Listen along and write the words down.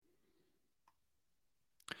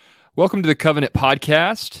Welcome to the Covenant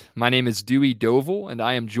Podcast. My name is Dewey Dovell, and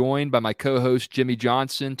I am joined by my co-host Jimmy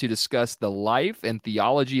Johnson to discuss the life and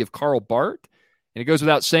theology of Karl Barth. And it goes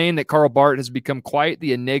without saying that Karl Barth has become quite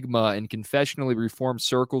the enigma in confessionally reformed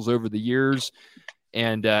circles over the years.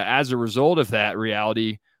 And as a result of that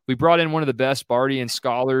reality, we brought in one of the best Barthian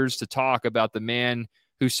scholars to talk about the man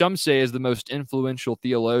who some say is the most influential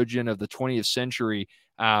theologian of the 20th century.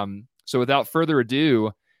 So without further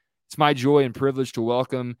ado, it's my joy and privilege to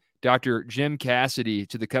welcome Dr. Jim Cassidy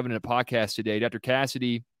to the Covenant Podcast today. Dr.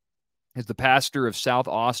 Cassidy is the pastor of South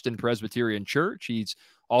Austin Presbyterian Church. He's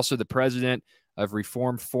also the president of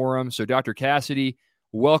Reformed Forum. So, Dr. Cassidy,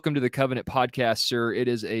 welcome to the Covenant Podcast, sir. It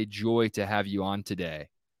is a joy to have you on today.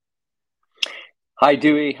 Hi,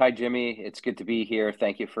 Dewey. Hi, Jimmy. It's good to be here.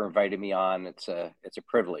 Thank you for inviting me on. It's a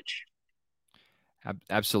privilege.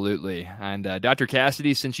 Absolutely. And Dr.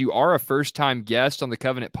 Cassidy, since you are a first-time guest on the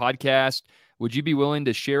Covenant Podcast, would you be willing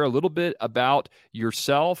to share a little bit about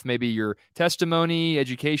yourself, maybe your testimony,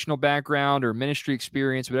 educational background, or ministry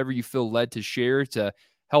experience, whatever you feel led to share to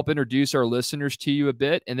help introduce our listeners to you a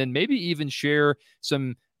bit, and then maybe even share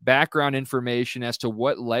some background information as to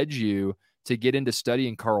what led you to get into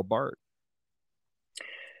studying Karl Barth?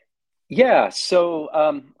 Yeah,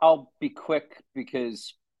 so I'll be quick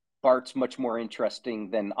because Bart's much more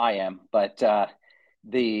interesting than I am, but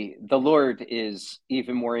the Lord is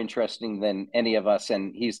even more interesting than any of us,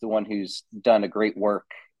 and He's the one who's done a great work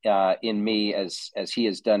in me as He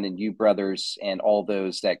has done in you, brothers, and all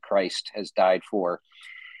those that Christ has died for.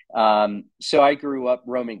 So I grew up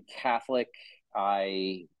Roman Catholic.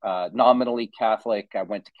 I nominally Catholic. I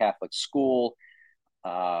went to Catholic school.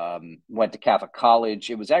 Went to Catholic college.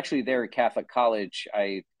 It was actually there at Catholic college.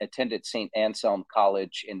 I attended St. Anselm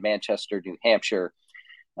College in Manchester, New Hampshire,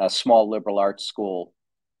 a small liberal arts school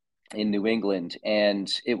in New England. And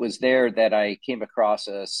it was there that I came across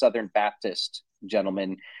a Southern Baptist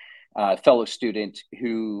gentleman, fellow student,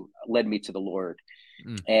 who led me to the Lord.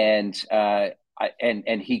 And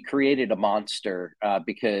he created a monster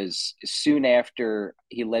because soon after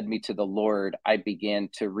he led me to the Lord, I began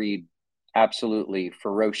to read absolutely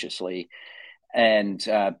ferociously and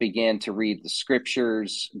began to read the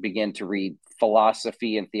scriptures, began to read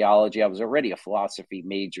philosophy and theology. I was already a philosophy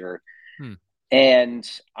major. And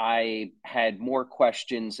I had more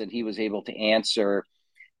questions than he was able to answer.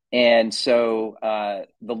 And so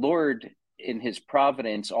the Lord, in his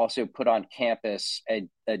providence, also put on campus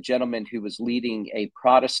a gentleman who was leading a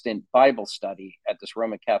Protestant Bible study at this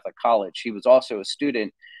Roman Catholic college. He was also a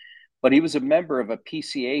student, but he was a member of a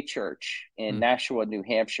PCA church in Nashua, New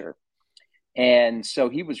Hampshire. And so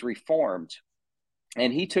he was Reformed.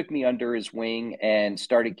 And he took me under his wing and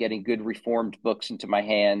started getting good Reformed books into my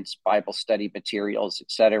hands, Bible study materials,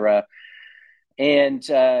 etc., and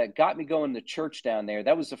got me going to church down there.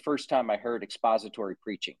 That was the first time I heard expository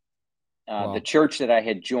preaching. Wow. The church that I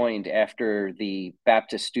had joined after the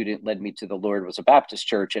Baptist student led me to the Lord was a Baptist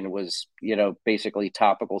church, and it was, basically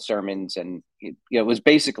topical sermons, and it was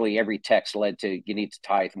basically every text led to you need to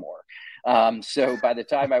tithe more. So by the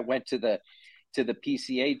time I went to the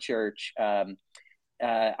PCA church,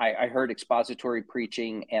 I heard expository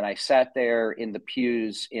preaching, and I sat there in the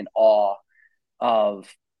pews in awe of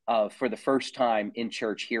for the first time in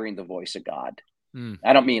church hearing the voice of God.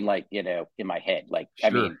 I don't mean like, in my head, like, sure,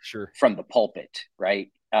 I mean, sure, from the pulpit,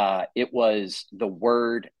 right? It was the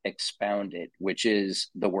word expounded, which is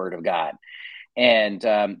the word of God, and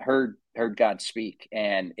heard God speak.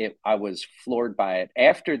 And I was floored by it.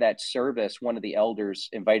 After that service, one of the elders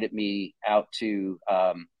invited me out to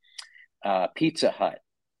Pizza Hut.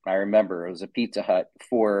 I remember it was a Pizza Hut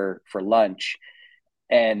for lunch.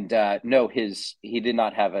 And no, he did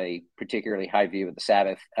not have a particularly high view of the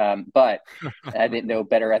Sabbath, but I didn't know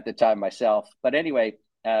better at the time myself. But anyway,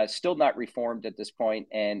 still not Reformed at this point.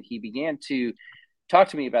 And he began to talk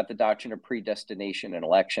to me about the doctrine of predestination and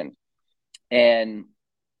election. And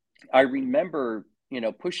I remember,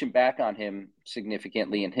 pushing back on him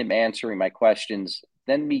significantly and him answering my questions,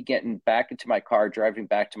 then me getting back into my car, driving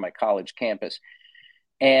back to my college campus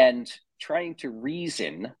and trying to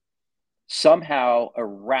reason somehow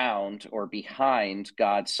around or behind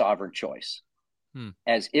God's sovereign choice,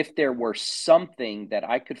 as if there were something that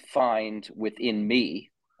I could find within me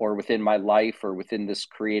or within my life or within this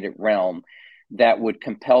created realm that would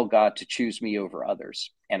compel God to choose me over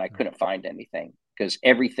others. And I couldn't find anything, because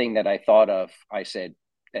everything that I thought of, I said,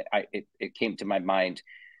 it came to my mind,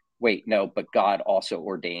 wait, no, but God also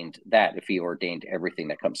ordained that if he ordained everything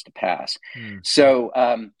that comes to pass. So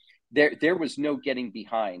there was no getting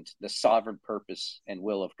behind the sovereign purpose and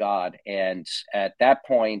will of God. And at that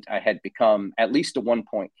point, I had become at least a 1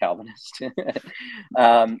 point Calvinist,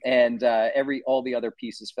 and all the other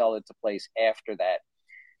pieces fell into place after that.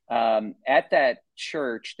 At that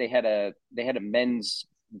church, they had a men's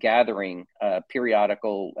gathering, an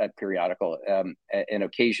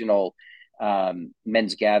occasional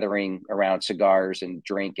men's gathering around cigars and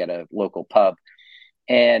drink at a local pub.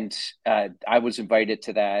 And I was invited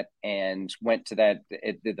to that and went to that.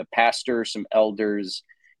 The pastor, some elders,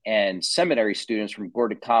 and seminary students from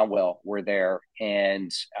Gordon Conwell were there.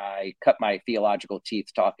 And I cut my theological teeth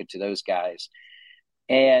talking to those guys.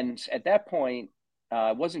 And at that point,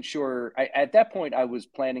 I wasn't sure. At that point, I was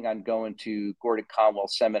planning on going to Gordon Conwell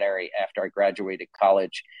Seminary after I graduated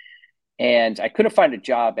college. And I couldn't find a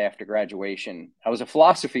job after graduation. I was a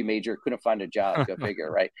philosophy major, couldn't find a job, go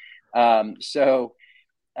figure, right? So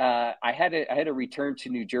I had to return to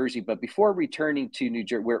New Jersey, but before returning to New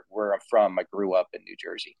Jersey, where I'm from, I grew up in New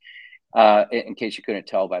Jersey. In case you couldn't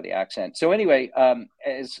tell by the accent. So anyway,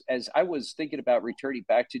 as I was thinking about returning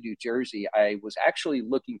back to New Jersey, I was actually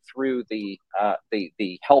looking through the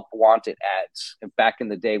help wanted ads back in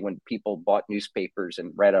the day when people bought newspapers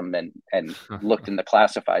and read them and looked in the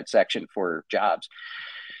classified section for jobs.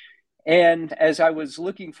 And as I was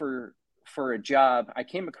looking for a job, I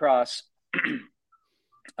came across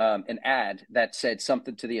an ad that said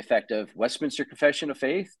something to the effect of Westminster Confession of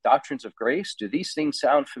Faith, Doctrines of Grace. Do these things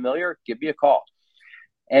sound familiar? Give me a call.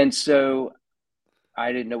 And so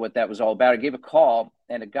I didn't know what that was all about. I gave a call,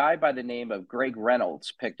 and a guy by the name of Greg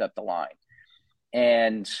Reynolds picked up the line.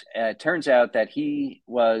 And it turns out that he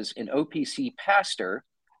was an OPC pastor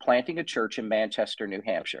planting a church in Manchester, New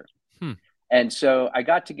Hampshire. And so I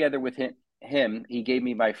got together with him. He gave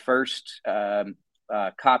me my first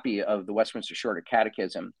copy of the Westminster Shorter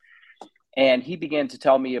Catechism. And he began to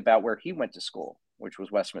tell me about where he went to school, which was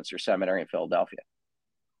Westminster Seminary in Philadelphia.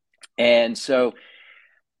 And so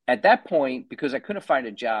at that point, because I couldn't find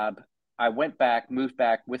a job, I moved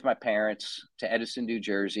back with my parents to Edison, New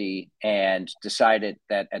Jersey, and decided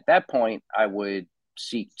that at that point I would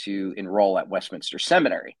seek to enroll at Westminster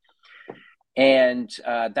Seminary. And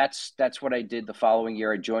that's what I did the following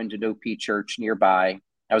year. I joined an OP church nearby.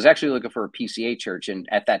 I was actually looking for a PCA church, and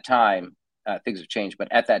at that time, things have changed. But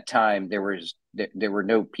at that time, there were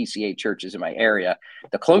no PCA churches in my area.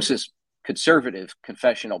 The closest conservative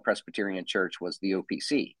confessional Presbyterian church was the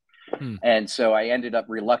OPC, and so I ended up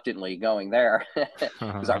reluctantly going there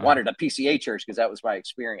because I wanted a PCA church because that was my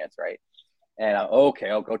experience, right? And I'll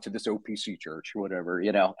go to this OPC church, whatever,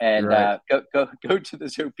 and right. Go to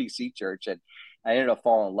this OPC church, and I ended up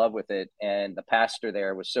falling in love with it. And the pastor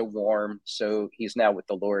there was so warm. So he's now with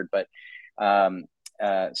the Lord, but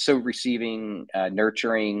so receiving,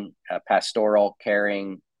 nurturing, pastoral,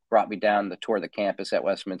 caring, brought me down the tour of the campus at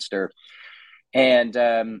Westminster.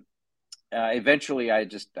 And eventually I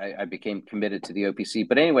became committed to the OPC.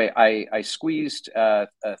 But anyway, I squeezed a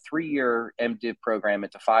 3-year MDiv program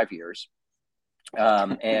into 5 years.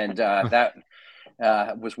 That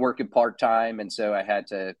was working part-time. And so I had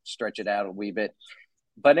to stretch it out a wee bit.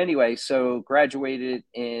 But anyway, so graduated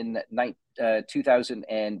in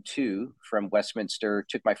 2002 from Westminster,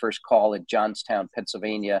 took my first call at Johnstown,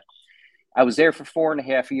 Pennsylvania. I was there for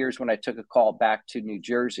 4.5 years when I took a call back to New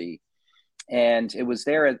Jersey. And it was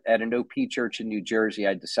there at an OP church in New Jersey,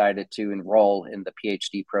 I decided to enroll in the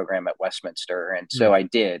PhD program at Westminster. And so I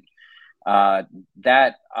did.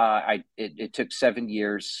 It took 7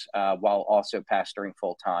 years while also pastoring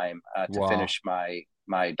full time to finish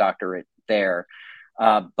my doctorate there.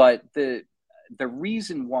 But the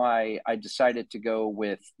reason why I decided to go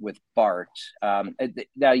with Barth,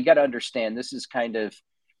 now you got to understand, this is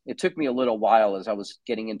it took me a little while as I was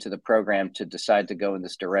getting into the program to decide to go in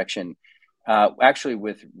this direction. Actually,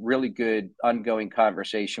 with really good ongoing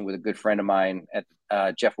conversation with a good friend of mine at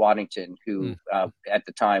Jeff Waddington, who at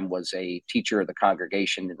the time was a teacher of the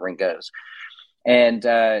congregation in Ringo's, and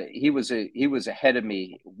he was ahead of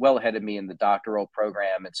me, well ahead of me in the doctoral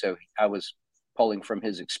program, and so I was pulling from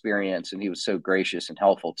his experience, and he was so gracious and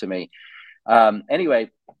helpful to me. Anyway,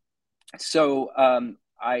 so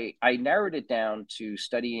I narrowed it down to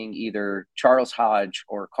studying either Charles Hodge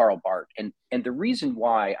or Karl Barth, and the reason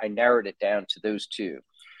why I narrowed it down to those two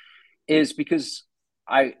is because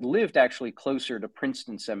I lived actually closer to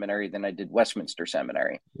Princeton Seminary than I did Westminster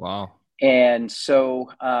Seminary. Wow. And so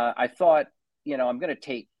I thought, I'm going to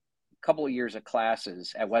take a couple of years of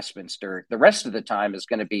classes at Westminster. The rest of the time is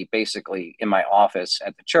going to be basically in my office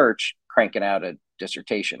at the church, cranking out a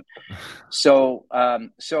dissertation. So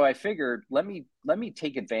I figured, let me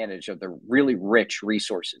take advantage of the really rich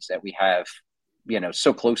resources that we have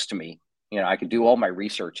so close to me. I could do all my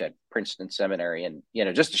research at Princeton Seminary. And,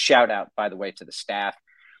 just a shout out, by the way, to the staff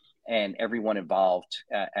and everyone involved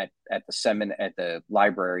at the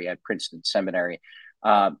library at Princeton Seminary.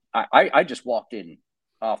 I just walked in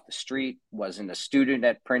off the street, wasn't a student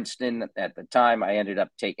at Princeton at the time. I ended up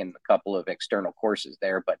taking a couple of external courses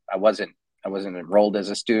there, but I wasn't enrolled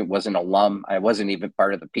as a student, wasn't alum. I wasn't even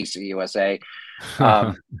part of the PCUSA.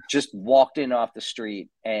 Just walked in off the street,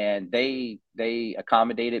 and they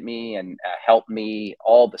accommodated me and helped me.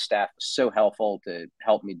 All the staff was so helpful to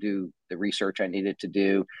help me do the research I needed to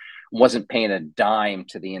do. Wasn't paying a dime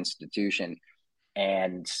to the institution,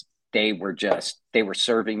 and they were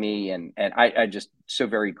serving me, and I just so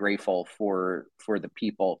very grateful for the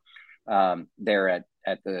people there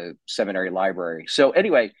at the seminary library. So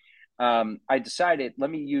anyway, I decided, let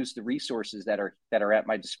me use the resources that are at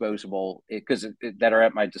my disposal because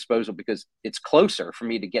it's closer for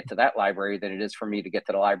me to get to that library than it is for me to get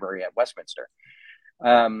to the library at Westminster.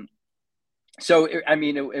 So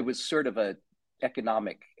it was sort of a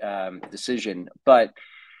economic decision, but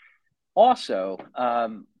also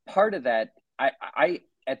part of that, I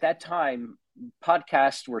at that time,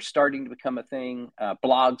 podcasts were starting to become a thing.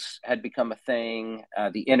 Blogs had become a thing.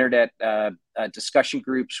 The internet discussion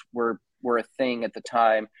groups were a thing at the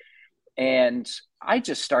time, and I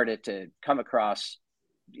just started to come across,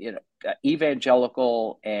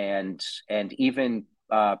 evangelical and even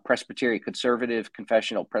Presbyterian, conservative,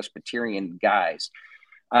 confessional Presbyterian guys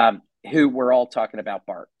who were all talking about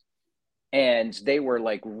Barth, and they were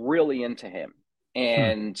like really into him,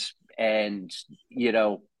 and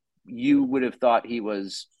you would have thought he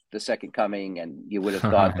was the second coming, and you would have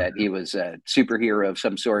thought that he was a superhero of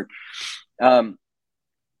some sort.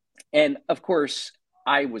 And of course,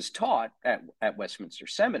 I was taught at Westminster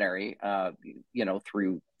Seminary,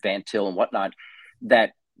 through Van Til and whatnot,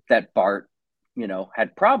 that Barth,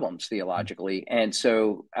 had problems theologically. And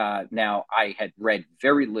so now I had read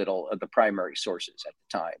very little of the primary sources at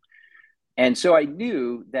the time. And so I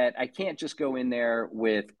knew that I can't just go in there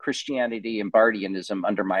with Christianity and Barthianism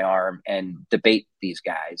under my arm and debate these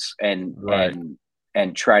guys and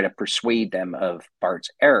try to persuade them of Barth's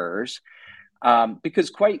errors, because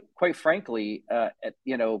quite frankly, I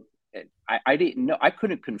didn't know, I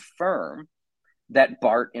couldn't confirm that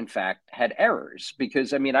Barth in fact had errors,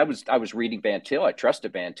 because I was reading Van Til. I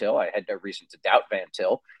trusted Van Til. I had no reason to doubt Van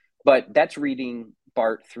Til, but that's reading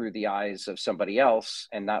Barth through the eyes of somebody else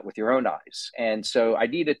and not with your own eyes. And so I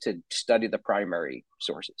needed to study the primary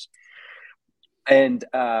sources. And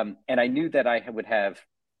I knew that I would have,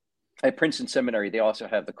 at Princeton Seminary, they also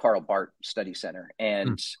have the Karl Barth Study Center.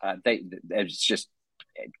 And it's just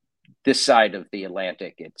this side of the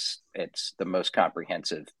Atlantic. It's the most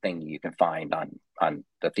comprehensive thing you can find on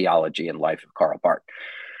the theology and life of Karl Barth.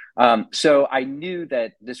 So I knew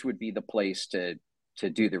that this would be the place to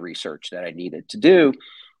do the research that I needed to do.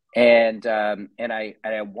 And I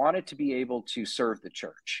wanted to be able to serve the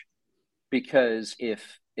church, because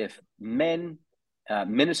if men,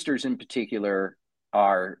 ministers in particular,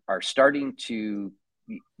 are starting to,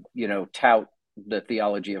 tout the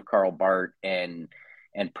theology of Karl Barth and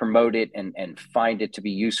promote it and find it to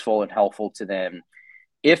be useful and helpful to them,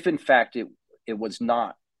 if in fact it was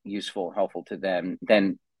not useful and helpful to them,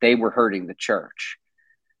 then they were hurting the church.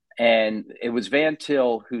 And it was Van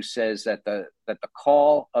Til who says that the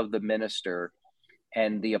call of the minister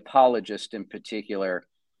and the apologist in particular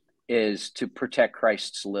is to protect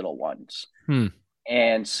Christ's little ones.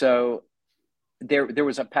 And so there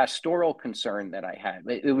was a pastoral concern that I had.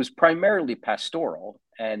 It was primarily pastoral,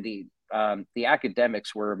 and the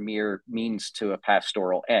academics were a mere means to a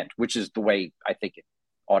pastoral end, which is the way I think it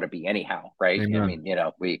ought to be anyhow, right? Amen.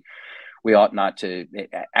 We ought not to,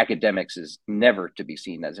 academics is never to be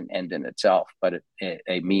seen as an end in itself, but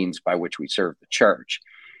a means by which we serve the church.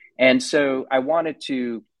 And so I wanted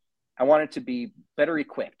to be better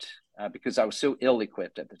equipped, because I was so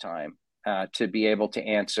ill-equipped at the time, to be able to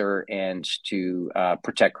answer and to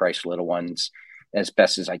protect Christ's little ones as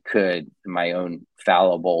best as I could in my own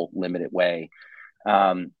fallible, limited way.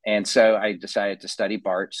 And so I decided to study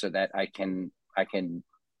Barth so that I can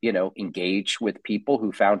engage with people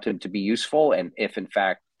who found him to be useful. And if in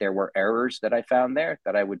fact there were errors that I found there,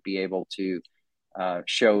 that I would be able to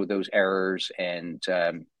show those errors and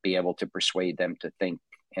be able to persuade them to think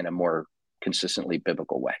in a more consistently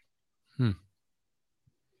biblical way.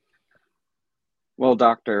 Well,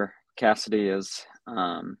 Dr. Cassidy, as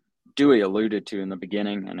Dewey alluded to in the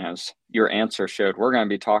beginning, and as your answer showed, we're going to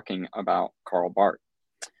be talking about Karl Barth.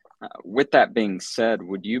 With that being said,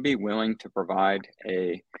 would you be willing to provide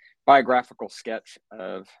a biographical sketch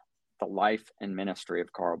of the life and ministry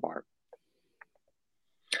of Karl Barth?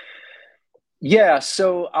 Yeah,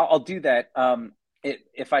 so I'll do that.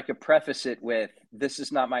 If I could preface it with, this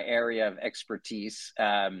is not my area of expertise.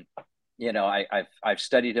 I've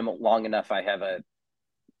studied him long enough. I have a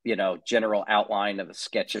general outline of a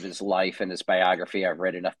sketch of his life and his biography. I've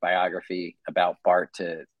read enough biography about Barth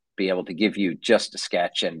to be able to give you just a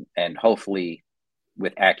sketch and hopefully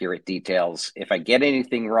with accurate details. If I get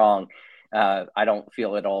anything wrong, I don't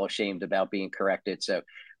feel at all ashamed about being corrected. So,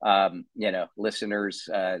 listeners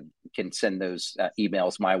can send those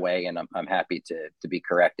emails my way, and I'm happy to be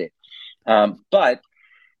corrected. But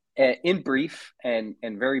in brief and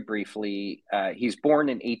very briefly, he's born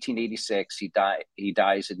in 1886. He dies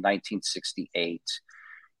in 1968.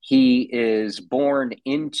 He is born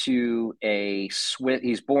into a Swiss.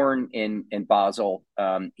 He's born in Basel.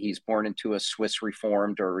 He's born into a Swiss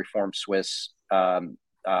Reformed or Reformed Swiss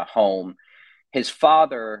home. His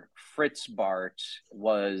father, Fritz Barth,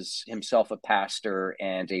 was himself a pastor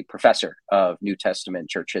and a professor of New Testament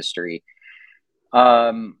church history.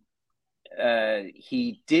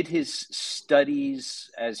 He did his studies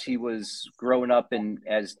as he was growing up, and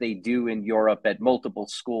as they do in Europe, at multiple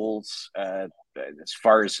schools. As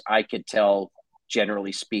far as I could tell,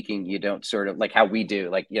 generally speaking, you don't sort of like how we do,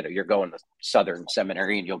 like, you're going to Southern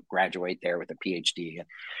Seminary and you'll graduate there with a PhD.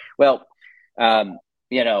 Well,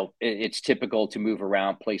 it's typical to move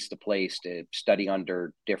around place to place to study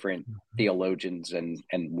under different theologians and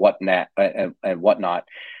whatnot and whatnot.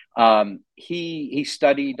 He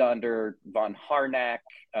studied under von Harnack.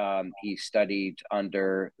 He studied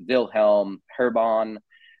under Wilhelm Hermann,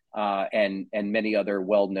 and many other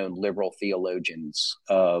well-known liberal theologians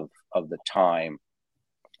of the time.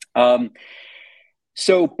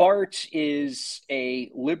 So Barth is a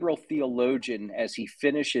liberal theologian as he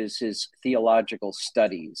finishes his theological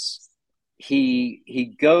studies.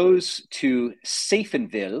 He goes to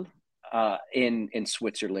Safenwil in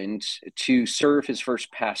Switzerland to serve his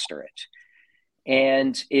first pastorate.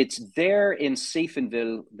 And it's there in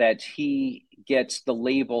Safenwil that he gets the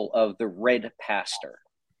label of the Red Pastor.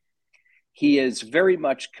 He is very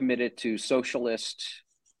much committed to socialist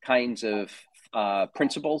kinds of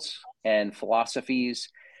principles and philosophies.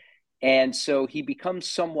 And so he becomes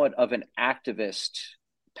somewhat of an activist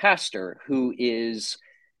pastor who is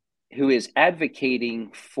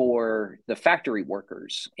advocating for the factory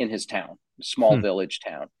workers in his town, small village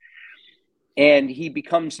town. And he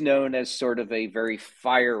becomes known as sort of a very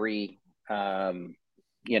fiery,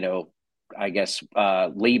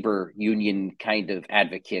 labor union kind of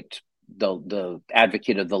advocate, the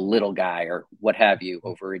advocate of the little guy or what have you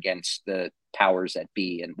over against the powers that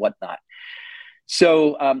be and whatnot.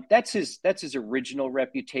 So that's his original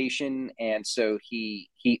reputation, and so he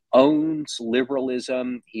owns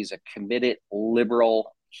liberalism. He's a committed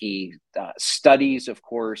liberal. He studies, of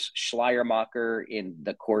course, Schleiermacher in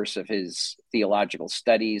the course of his theological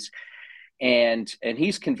studies, and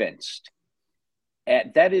he's convinced.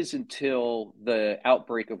 That is until the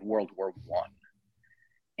outbreak of World War I.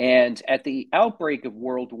 And at the outbreak of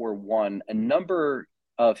World War I, a number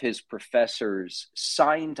of his professors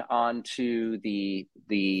signed on to the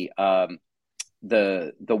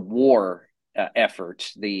war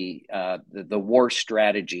effort, the war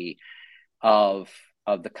strategy of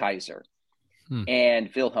the Kaiser and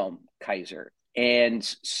Wilhelm Kaiser. And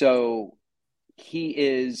so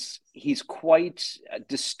he's quite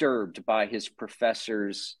disturbed by his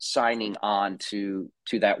professors signing on to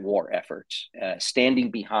that war effort,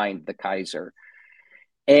 standing behind the Kaiser.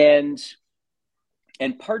 And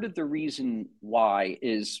part of the reason why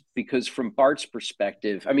is because from Barth's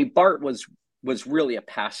perspective, I mean, Barth was really a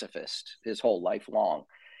pacifist his whole life long,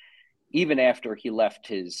 even after he left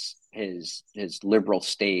his liberal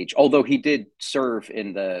stage, although he did serve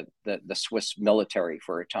in the Swiss military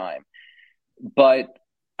for a time. But,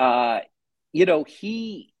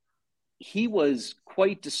 he was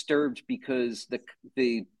quite disturbed because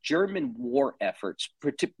the German war efforts,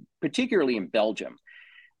 particularly in Belgium,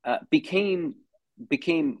 became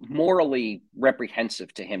morally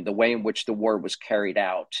reprehensive to him, the way in which the war was carried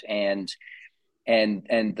out and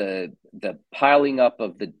the piling up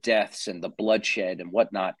of the deaths and the bloodshed and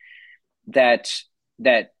whatnot, that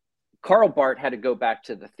Karl Barth had to go back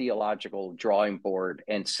to the theological drawing board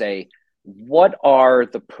and say, what are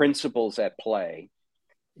the principles at play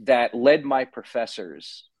that led my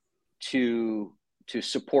professors to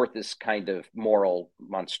support this kind of moral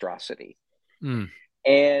monstrosity?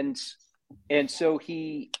 And so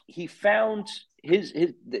he found his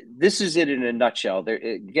this is it in a nutshell.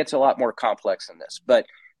 It gets a lot more complex than this, but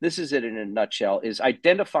this is it in a nutshell, is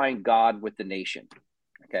identifying God with the nation.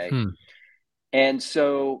 Okay. And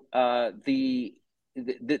so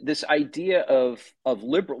this idea of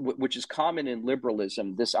liberal, which is common in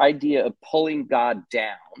liberalism, this idea of pulling God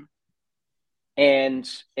down and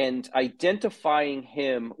identifying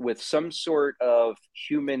him with some sort of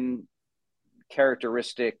human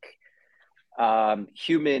characteristic,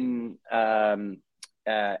 human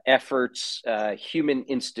efforts, human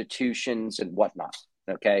institutions, and whatnot.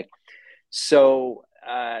 Okay, so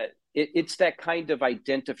it's that kind of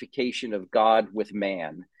identification of God with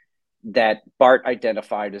man that Barth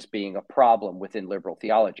identified as being a problem within liberal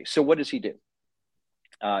theology. So what does he do?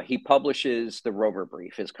 He publishes the Romer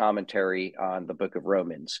Brief, his commentary on the book of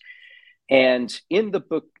Romans. And in the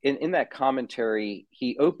book, in that commentary,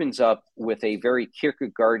 he opens up with a very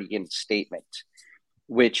Kierkegaardian statement,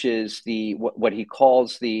 which is what he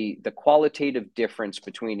calls the qualitative difference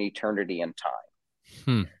between eternity and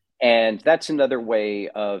time. And that's another way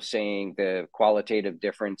of saying the qualitative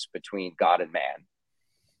difference between God and man.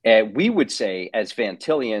 And we would say, as Van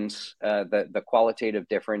Tillians, the qualitative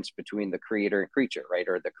difference between the creator and creature, right,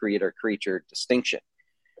 or the creator-creature distinction.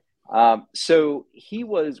 So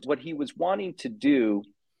what he was wanting to do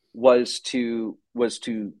was to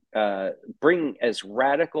bring as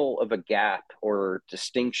radical of a gap or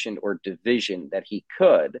distinction or division that he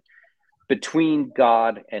could between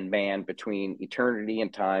God and man, between eternity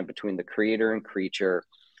and time, between the creator and creature.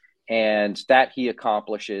 And that he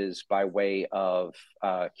accomplishes by way of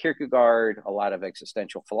Kierkegaard, a lot of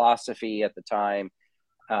existential philosophy at the time,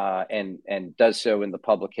 and does so in the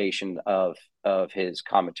publication of his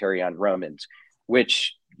commentary on Romans,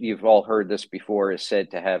 which you've all heard this before, is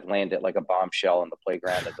said to have landed like a bombshell on the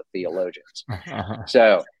playground of the theologians.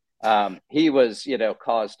 So he was,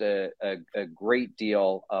 caused a great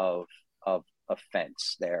deal of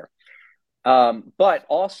offense there. But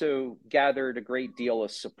also gathered a great deal of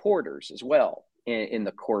supporters as well in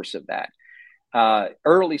the course of that.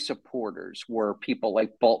 Early supporters were people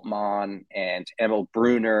like Bultmann and Emil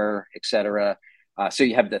Brunner, etc. So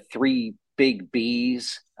you have the three big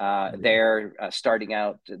Bs there, starting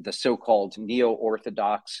out the so-called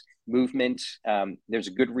neo-Orthodox movement. There's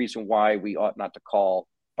a good reason why we ought not to call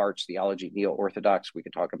Barth's theology neo-Orthodox. We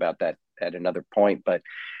could talk about that at another point. But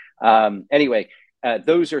anyway,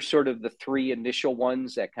 those are sort of the three initial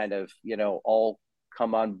ones that kind of, all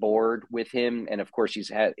come on board with him. And of course,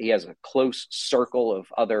 he has a close circle of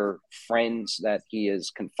other friends that he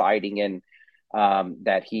is confiding in,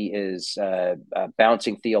 that he is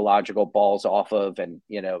bouncing theological balls off of, and,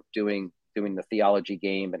 doing the theology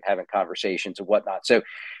game and having conversations and whatnot.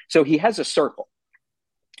 So he has a circle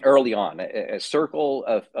early on, a circle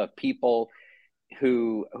of people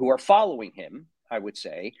who are following him, I would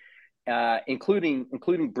say, including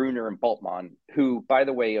Brunner and Bultmann, who, by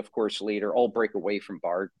the way, of course, later all break away from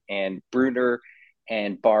Barth, and Brunner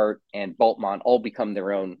and Barth and Bultmann all become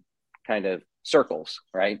their own kind of circles,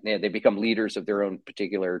 right? They become leaders of their own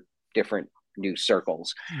particular different new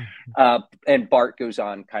circles. And Barth goes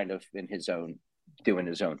on kind of doing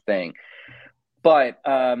his own thing. But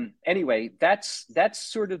anyway, that's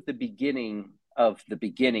sort of the beginning of the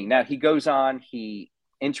beginning. Now he goes on,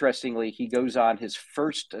 interestingly, his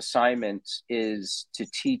first assignment is to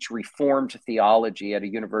teach Reformed theology at a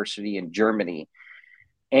university in Germany.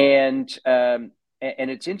 And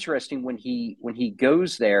it's interesting, when he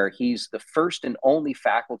goes there, he's the first and only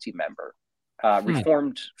faculty member,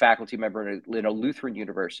 Reformed faculty member in a Lutheran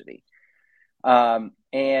university. And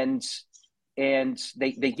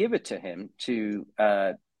they give it to him to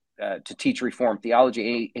teach Reformed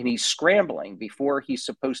theology, and he's scrambling before he's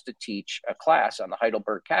supposed to teach a class on the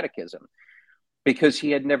Heidelberg Catechism, because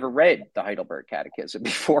he had never read the Heidelberg Catechism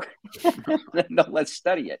before. No, let's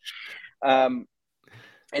study it. And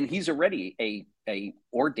he's already a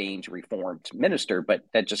ordained Reformed minister, but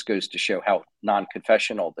that just goes to show how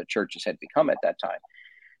non-confessional the churches had become at that time.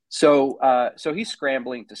 So he's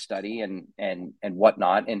scrambling to study and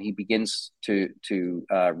whatnot, and he begins to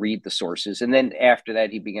read the sources, and then after that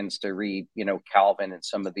he begins to read, Calvin and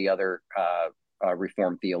some of the other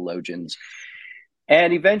Reformed theologians,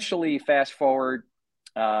 and eventually, fast forward,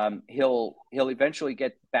 he'll eventually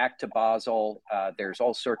get back to Basel. There's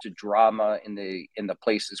all sorts of drama in the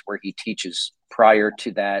places where he teaches prior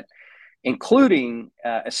to that, including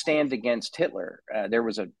a stand against Hitler. There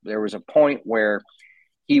was a point where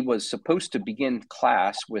he was supposed to begin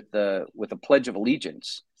class with a pledge of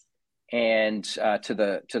allegiance and to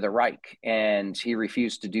the Reich, and he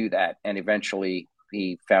refused to do that. And eventually,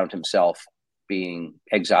 he found himself being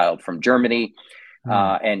exiled from Germany.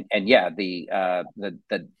 And the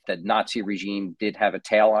Nazi regime did have a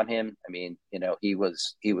tail on him. I mean, he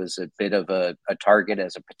was a bit of a target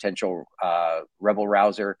as a potential rebel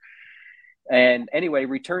rouser. And anyway,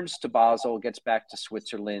 returns to Basel, gets back to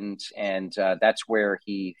Switzerland, and that's where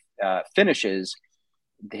he finishes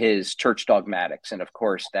his church dogmatics. And of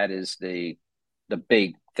course, that is the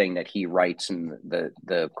big thing that he writes in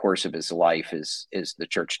the course of his life is the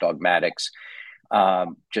church dogmatics.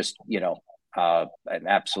 Just, an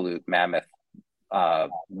absolute mammoth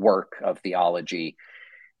work of theology.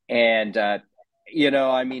 And,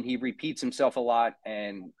 he repeats himself a lot,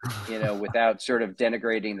 and, without sort of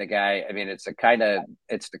denigrating the guy, I mean, it's the kind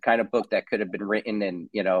of book that could have been written in,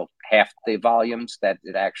 half the volumes that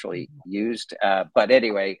it actually used. But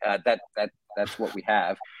anyway, that's what we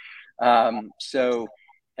have. So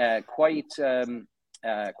quite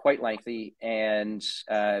lengthy. And,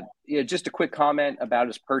 just a quick comment about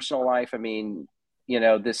his personal life. I mean,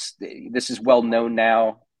 this is well known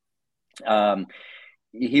now.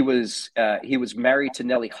 He was married to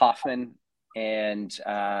Nellie Hoffman, and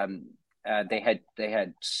they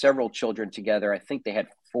had several children together. I think they had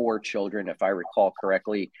 4 children, if I recall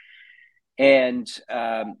correctly. And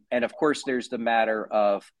of course, there's the matter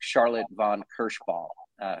of Charlotte von Kirschbaum,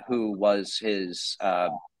 who was his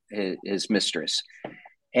mistress.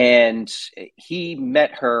 And he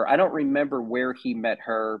met her. I don't remember where he met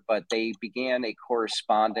her, but they began a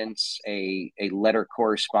correspondence, a letter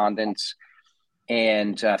correspondence,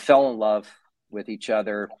 and fell in love with each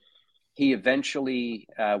other. He eventually,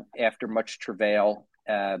 after much travail,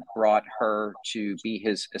 brought her to be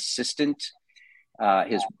his assistant,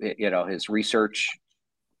 his research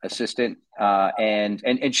assistant,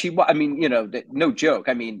 and she, I mean, no joke.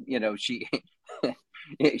 I mean, she.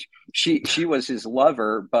 she was his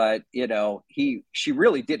lover, but she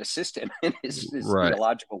really did assist him in his right.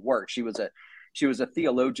 theological work. She was a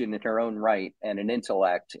theologian in her own right and an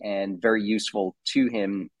intellect, and very useful to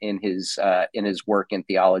him in his work in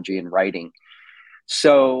theology and writing.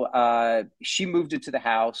 So she moved into the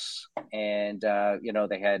house, and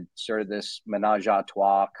they had sort of this menage a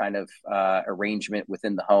trois kind of arrangement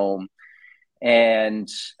within the home. And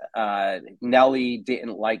Nellie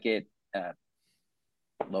didn't like it.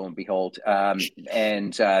 Lo and behold.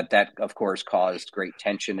 And that, of course, caused great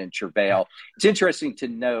tension and travail. It's interesting to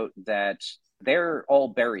note that they're all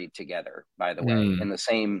buried together, by the way, in the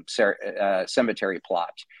same cemetery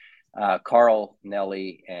plot. Karl,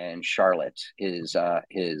 Nellie, and Charlotte is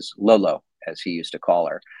Lolo, as he used to call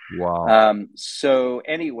her. Wow. So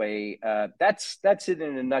anyway, that's it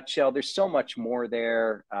in a nutshell. There's so much more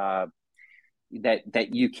there that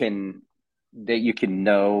you can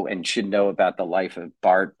know and should know about the life of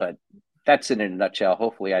Barth, but that's it in a nutshell.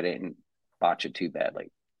 Hopefully I didn't botch it too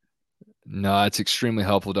badly. No, it's extremely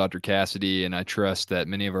helpful, Dr. Cassidy, and I trust that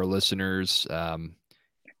many of our listeners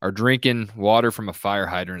are drinking water from a fire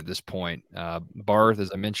hydrant at this point. Barth,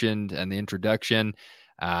 as I mentioned in the introduction,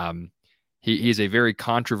 he's a very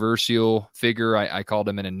controversial figure. I called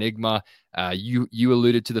him an enigma. You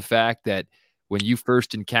alluded to the fact that when you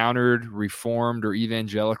first encountered Reformed or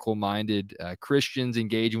evangelical-minded Christians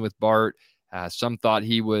engaging with Barth, some thought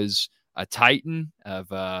he was a titan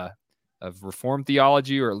of Reformed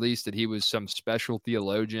theology, or at least that he was some special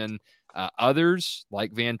theologian. Others,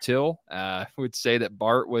 like Van Til, would say that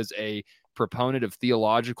Barth was a proponent of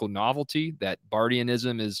theological novelty, that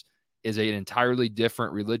Barthianism is an entirely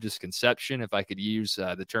different religious conception, if I could use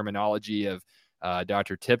the terminology of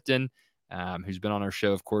Dr. Tipton, who's been on our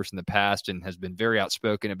show, of course, in the past and has been very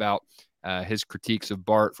outspoken about his critiques of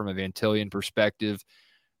Barth from a Van Tilian perspective.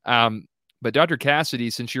 But Dr. Cassidy,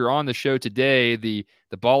 since you're on the show today, the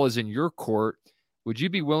ball is in your court. Would you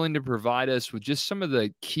be willing to provide us with just some of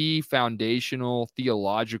the key foundational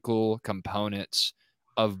theological components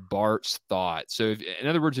of Barth's thought? So in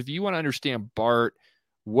other words, if you want to understand Barth,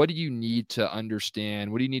 what do you need to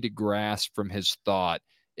understand? What do you need to grasp from his thought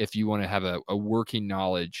if you want to have a working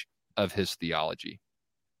knowledge of his theology?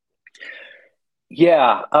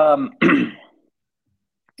 Yeah.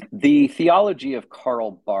 The theology of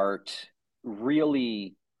Karl Barth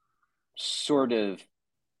really sort of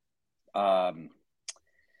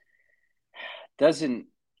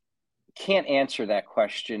can't answer that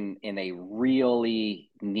question in a really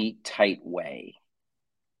neat, tight way.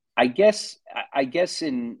 I guess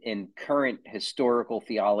in current historical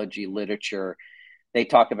theology literature, they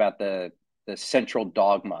talk about the central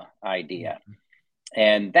dogma idea.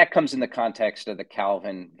 And that comes in the context of the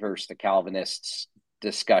Calvin versus the Calvinists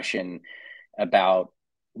discussion about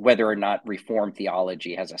whether or not Reformed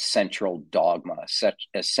theology has a central dogma, such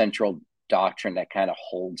a central doctrine that kind of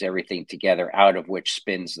holds everything together, out of which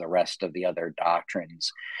spins the rest of the other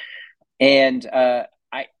doctrines. And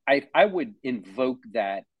I would invoke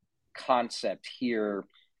that concept here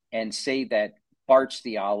and say that Barth's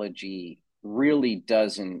theology really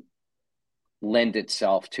doesn't lend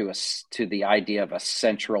itself to the idea of a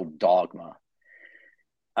central dogma,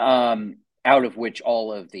 out of which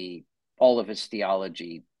all of his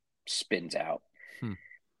theology spins out.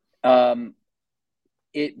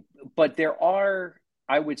 But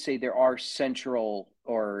I would say there are central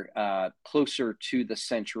or closer to the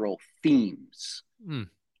central themes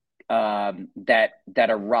that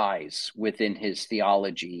arise within his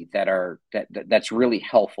theology that's really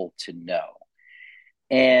helpful to know.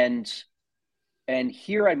 And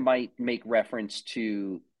here I might make reference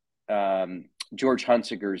to George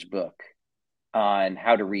Hunsiker's book on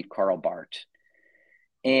how to read Karl Barth.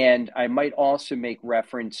 And I might also make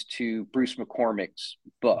reference to Bruce McCormick's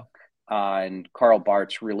book on Karl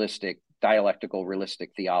Barth's dialectical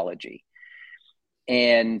realistic theology.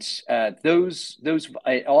 And those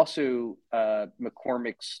also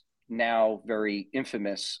McCormick's now very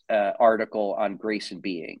infamous article on grace and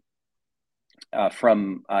being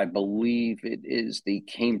from, I believe it is the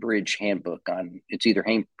Cambridge Handbook I'm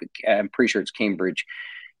pretty sure it's Cambridge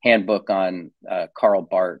Handbook on Karl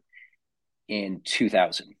Barth in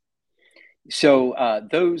 2000. So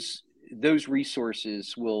those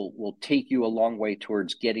resources will take you a long way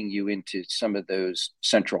towards getting you into some of those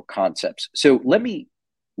central concepts. So let me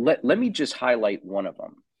just highlight one of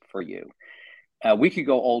them for you. We could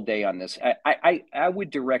go all day on this. I would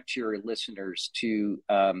direct your listeners to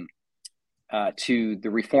the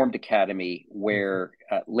Reformed Academy, where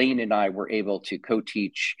Lane and I were able to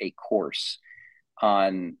co-teach a course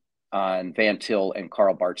on Van Til and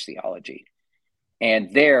Karl Barth's theology.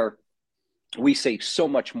 And there we say so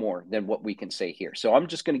much more than what we can say here. So I'm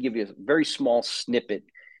just going to give you a very small snippet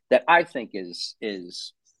that I think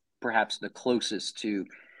is perhaps the closest to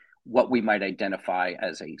what we might identify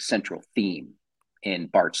as a central theme in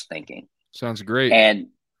Barth's thinking. Sounds great. And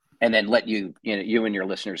then let you and your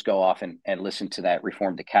listeners go off and listen to that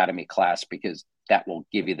Reformed Academy class, because that will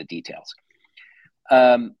give you the details.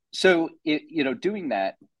 So doing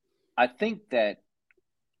that, I think that,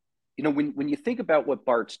 when you think about what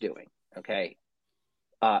Barth's doing, okay,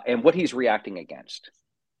 and what he's reacting against,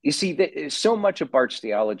 you see that so much of Barth's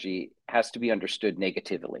theology has to be understood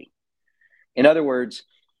negatively. In other words,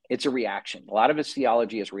 it's a reaction. A lot of his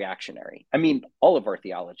theology is reactionary. I mean, all of our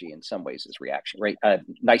theology in some ways is reaction, right?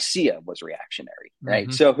 Nicaea was reactionary, right?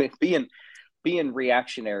 Mm-hmm. So being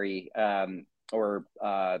reactionary or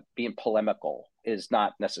being polemical is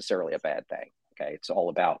not necessarily a bad thing. Okay, it's all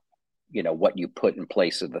about what you put in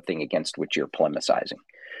place of the thing against which you're polemicizing.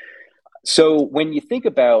 So when you think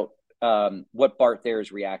about what Barth there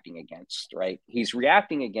is reacting against, right? He's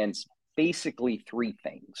reacting against basically three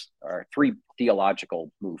things, or three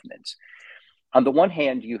theological movements. On the one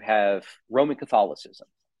hand, you have Roman Catholicism.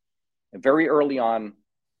 And very early on,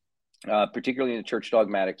 particularly in the Church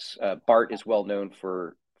Dogmatics, Barth is well known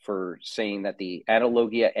for saying that the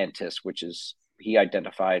Analogia Entis, which is he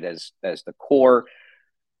identified as the core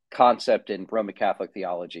concept in Roman Catholic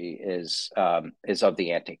theology, is of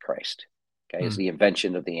the Antichrist. Okay, is the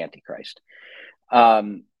invention of the Antichrist.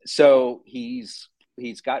 So he's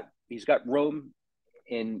got Rome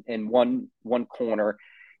in one corner.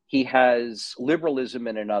 He has liberalism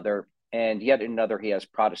in another, and yet in another he has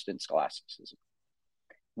Protestant scholasticism.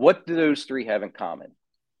 What do those three have in common?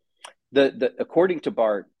 According to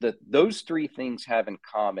Barth, those three things have in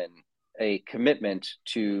common a commitment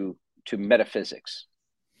to metaphysics.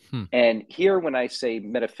 And here, when I say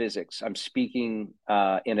metaphysics, I'm speaking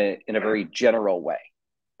in a very general way.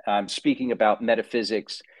 I'm speaking about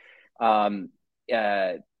metaphysics. I'm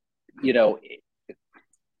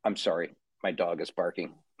sorry, my dog is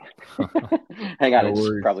barking. Hang on, it's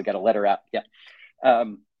probably got to let her out. Yeah.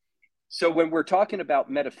 So when we're talking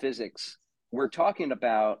about metaphysics, we're talking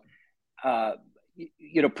about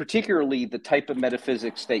particularly the type of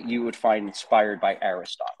metaphysics that you would find inspired by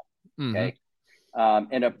Aristotle. Mm-hmm. Okay.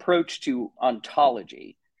 An approach to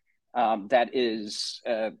ontology that is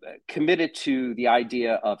committed to the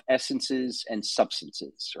idea of essences and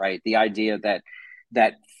substances, right? The idea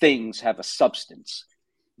that things have a substance,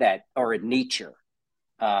 that or a nature.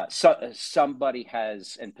 Somebody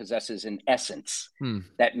has and possesses an essence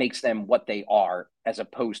that makes them what they are, as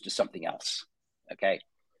opposed to something else. Okay.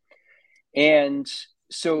 And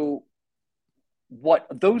so what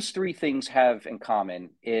those three things have in common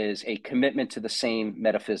is a commitment to the same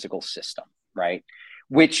metaphysical system, right?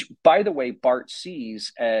 Which, by the way, Barth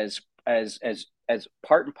sees as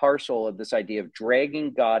part and parcel of this idea of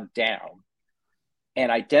dragging God down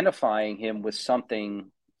and identifying him with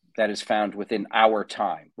something that is found within our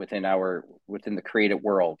time, within the created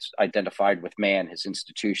world, identified with man, his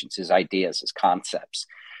institutions, his ideas, his concepts,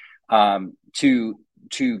 to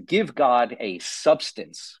give God a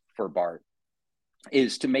substance for Barth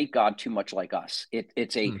is to make God too much like us.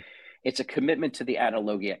 It's a commitment to the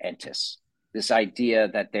analogia entis, this idea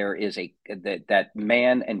that there is that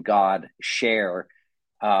man and God share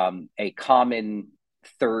a common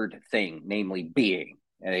third thing, namely being,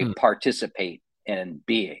 and they participate in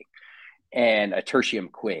being, and a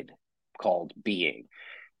tertium quid called being.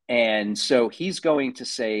 And so he's going to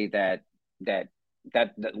say that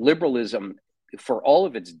liberalism, for all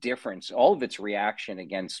of its difference, all of its reaction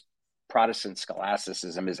against Protestant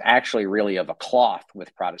scholasticism, is actually really of a cloth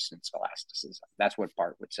with Protestant scholasticism. That's what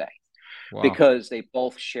Barth would say. Wow. Because they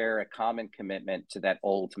both share a common commitment to that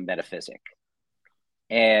old metaphysic.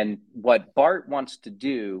 And what Barth wants to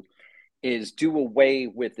do is do away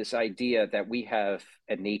with this idea that we have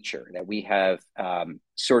a nature, that we have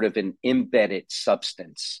sort of an embedded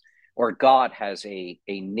substance, or God has a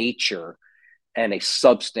nature and a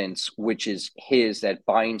substance which is his, that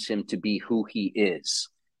binds him to be who he is,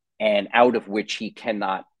 and out of which he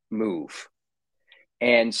cannot move.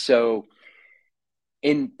 And so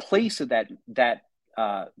in place of that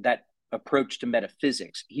approach to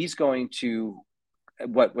metaphysics, he's going to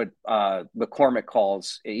what McCormick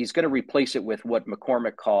calls, he's going to replace it with what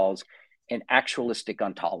McCormick calls an actualistic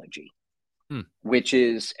ontology, which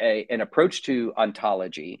is an approach to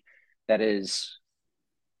ontology that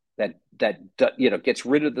gets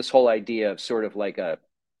rid of this whole idea of sort of like a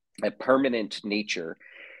permanent nature,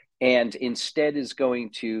 and instead is going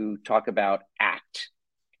to talk about act.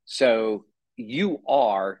 So you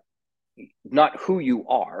are not who you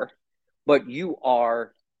are, but you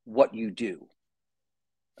are what you do.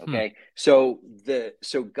 Okay. So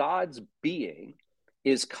God's being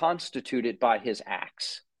is constituted by his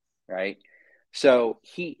acts, right? So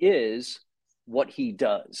he is what he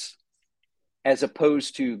does, as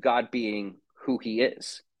opposed to God being who he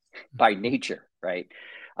is by nature, right?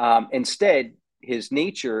 Instead, his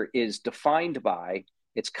nature is defined by,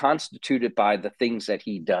 it's constituted by the things that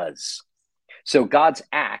he does. So God's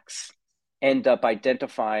acts end up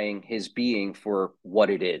identifying his being for what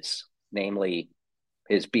it is, namely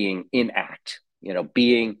his being in act,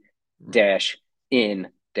 being dash in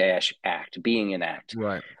dash act, being in act.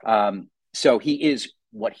 Right. So he is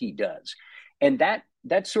what he does. And that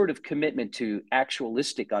sort of commitment to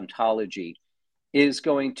actualistic ontology is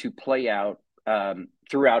going to play out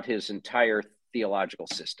throughout his entire theological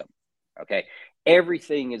system. Okay.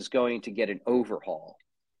 Everything is going to get an overhaul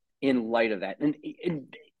in light of that. And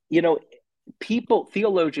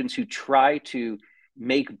theologians who try to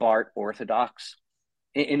make Barth orthodox,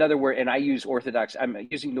 in other words, and I use orthodox, I'm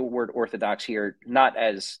using the word orthodox here, not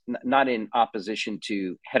in opposition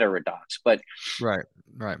to heterodox, but right.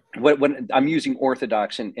 When I'm using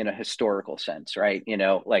orthodox in a historical sense, right?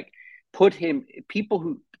 Like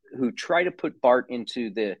people who try to put Barth into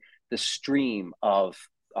the stream of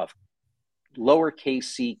lowercase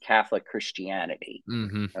c Catholic Christianity,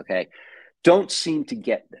 okay, don't seem to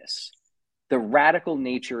get the radical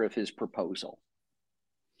nature of his proposal.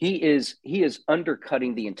 He is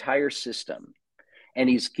undercutting the entire system, and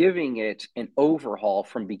he's giving it an overhaul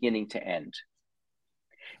from beginning to end.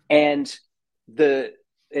 And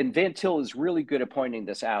Van Til is really good at pointing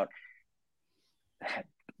this out.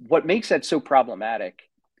 What makes that so problematic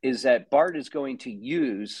is that Barth is going to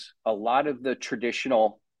use a lot of the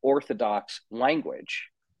traditional Orthodox language,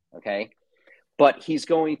 okay? But he's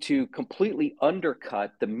going to completely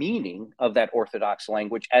undercut the meaning of that Orthodox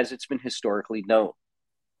language as it's been historically known.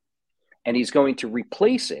 And he's going to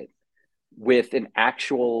replace it with an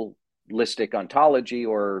actualistic ontology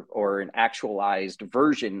or an actualized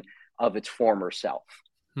version of its former self.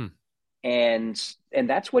 And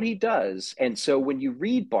that's what he does. And so when you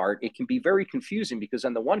read Barth, it can be very confusing, because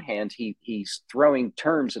on the one hand, he's throwing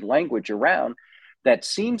terms and language around that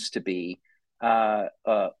seems to be sound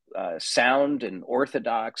and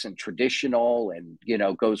orthodox and traditional and,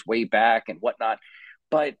 goes way back and whatnot.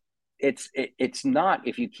 But it's not,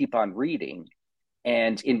 if you keep on reading.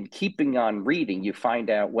 And in keeping on reading, you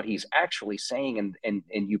find out what he's actually saying, and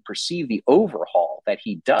you perceive the overhaul that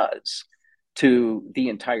he does to the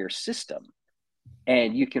entire system.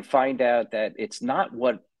 And you can find out that it's not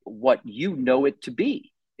what you know it to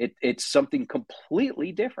be. It's something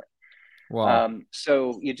completely different. Wow.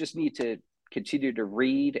 So you just need to continue to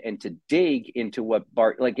read and to dig into what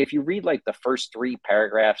Barth, like if you read like the first 3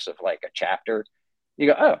 paragraphs of like a chapter, you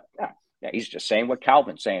go, oh, yeah, he's just saying what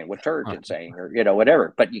Calvin's saying, what Turretin's saying, or,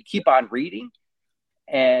 whatever. But you keep on reading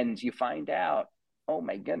and you find out, oh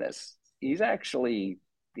my goodness, he's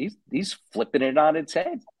flipping it on its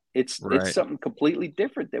head. It's something completely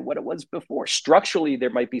different than what it was before. Structurally, there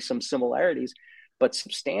might be some similarities, but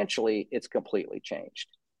substantially, it's completely changed.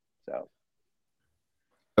 So,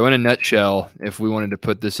 So in a nutshell, if we wanted to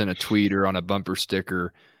put this in a tweet or on a bumper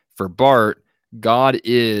sticker for Barth, God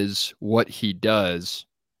is what he does.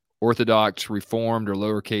 Orthodox, Reformed, or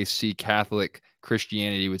lowercase c Catholic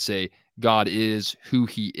Christianity would say God is who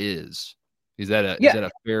he is. Is that a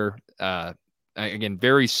fair, again,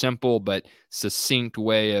 very simple but succinct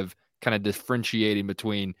way of kind of differentiating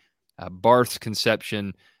between Barth's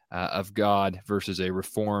conception of God versus a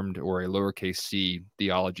Reformed or a lowercase c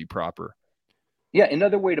theology proper? Yeah,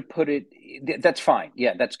 another way to put it, that's fine.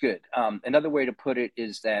 Yeah, that's good. Another way to put it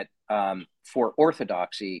is that for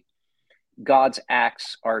Orthodoxy, God's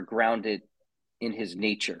acts are grounded in his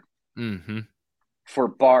nature. Mm-hmm. For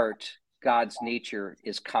Barth, God's nature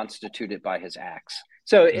is constituted by his acts.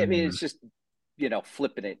 So, I mean, it's just,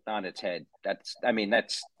 flipping it on its head. It's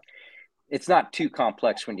not too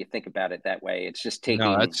complex when you think about it that way. It's just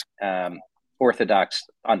taking Orthodox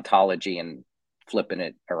ontology and flipping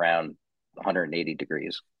it around 180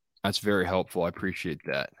 degrees. That's very helpful. I appreciate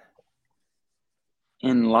that.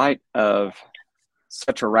 In light of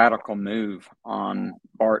such a radical move on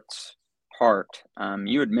Barth's part,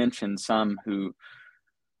 you had mentioned some who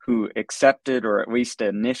accepted, or at least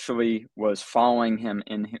initially was following him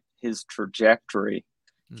in his trajectory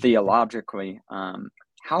theologically.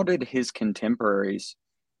 How did his contemporaries,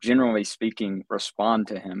 generally speaking, respond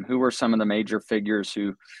to him? Who were some of the major figures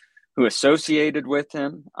who associated with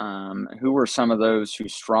him? Who were some of those who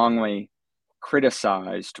strongly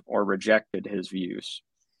criticized or rejected his views?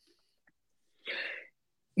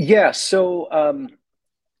 Yeah, so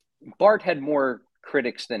Barth had more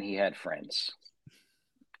critics than he had friends.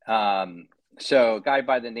 So a guy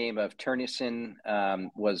by the name of Turnison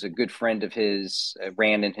was a good friend of his,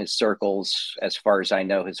 ran in his circles, as far as I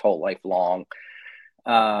know, his whole life long.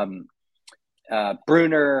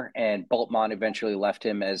 Brunner and Bultmann eventually left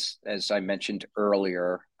him, as I mentioned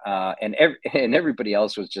earlier, and everybody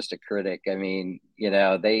else was just a critic. I mean,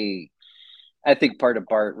 I think part of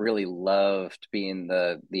Barth really loved being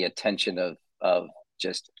the attention of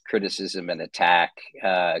just criticism and attack,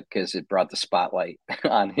 because it brought the spotlight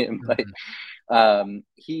on him. But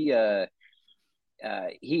he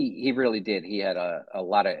really did. He had a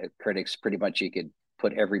lot of critics. Pretty much, you could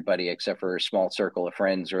put everybody except for a small circle of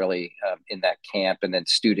friends really in that camp. And then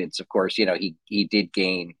students, of course, he did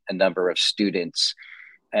gain a number of students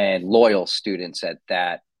and loyal students at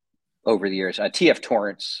that over the years. T.F.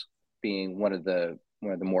 Torrance being one of the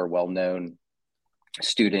more well-known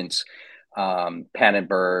students,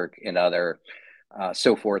 Pannenberg and other,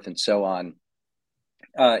 so forth and so on.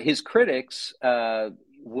 His critics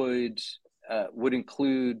would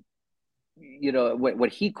include,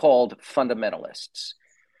 what he called fundamentalists.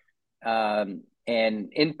 And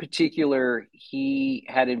in particular, he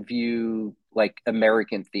had in view like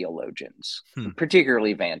American theologians,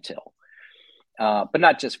 particularly Van Til. But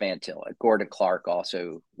not just Van Til. Gordon Clark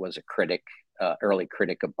also was a critic, early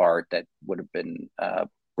critic of Barth that would have been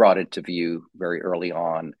brought into view very early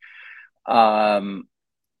on.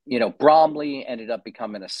 Bromley ended up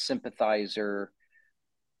becoming a sympathizer.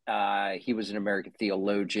 He was an American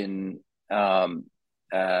theologian. Berkouwer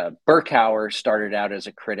started out as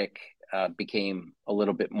a critic, became a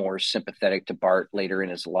little bit more sympathetic to Barth later in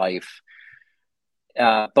his life.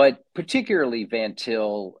 But particularly Van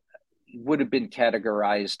Til would have been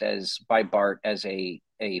categorized by Barth as a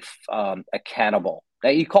cannibal.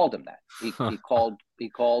 He called him that. He called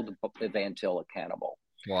Van Til a cannibal.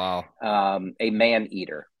 Wow. A man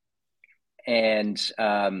eater, and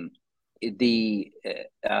the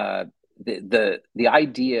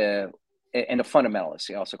idea, and a fundamentalist.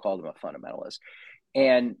 He also called him a fundamentalist,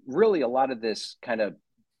 and really a lot of this kind of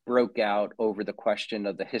broke out over the question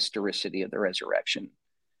of the historicity of the resurrection.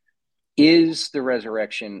 Is the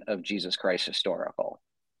resurrection of Jesus Christ historical?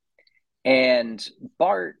 And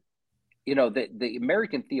Barth, the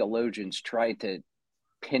American theologians tried to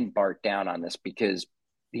pin Barth down on this because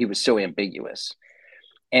he was so ambiguous.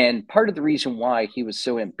 And part of the reason why he was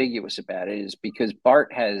so ambiguous about it is because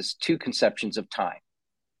Barth has two conceptions of time.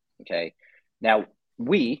 Okay. Now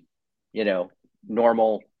we,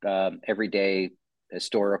 normal, everyday,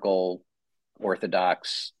 historical,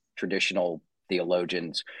 orthodox, traditional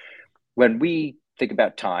theologians, when we think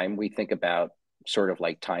about time, we think about sort of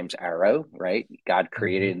like time's arrow, right? God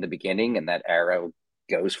created in the beginning, and that arrow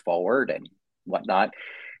goes forward and whatnot.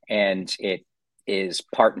 And it is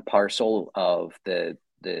part and parcel of the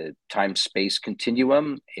time-space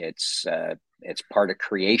continuum. It's part of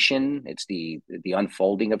creation. It's the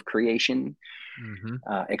unfolding of creation,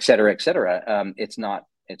 et cetera, et cetera. It's not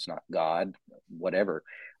God, whatever.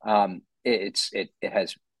 It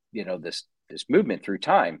has, this movement through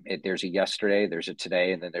time. There's a yesterday, there's a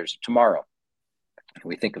today, and then there's a tomorrow.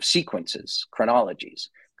 We think of sequences, chronologies,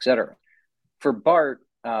 etc. For Barth,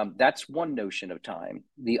 that's one notion of time.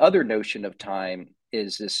 The other notion of time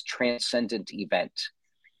is this transcendent event,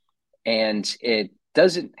 and it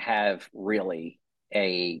doesn't have really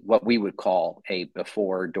what we would call a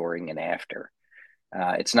before, during, and after.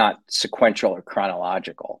 It's not sequential or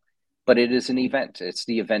chronological, but it is an event. It's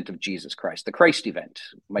the event of Jesus Christ. The Christ event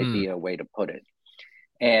might be a way to put it.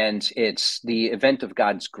 And it's the event of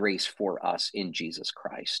God's grace for us in Jesus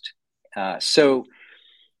Christ. So,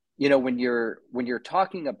 when you're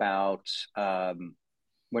talking about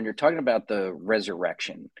the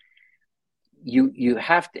resurrection, you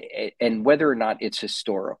have to, and whether or not it's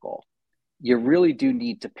historical, you really do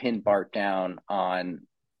need to pin Barth down on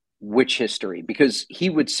which history, because he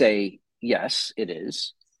would say, yes, it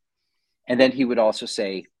is. And then he would also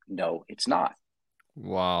say, no, it's not.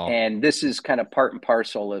 Wow. And this is kind of part and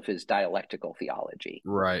parcel of his dialectical theology.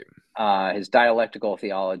 Right. His dialectical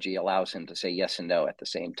theology allows him to say yes and no at the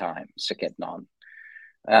same time. Sic et non.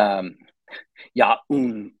 Ja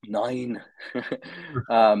und nein.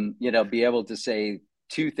 Be able to say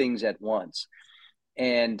two things at once.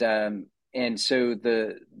 And so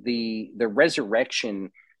the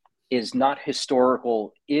resurrection is not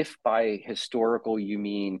historical, if by historical you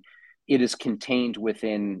mean it is contained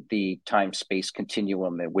within the time-space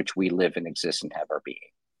continuum in which we live and exist and have our being.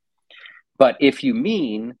 But if you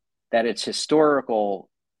mean that it's historical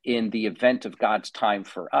in the event of God's time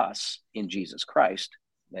for us in Jesus Christ,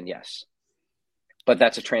 then yes. But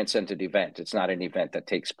that's a transcendent event. It's not an event that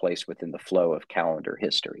takes place within the flow of calendar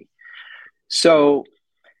history. So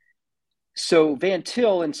Van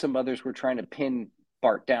Til and some others were trying to pin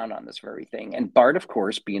Barth down on this very thing. And Barth, of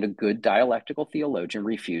course, being a good dialectical theologian,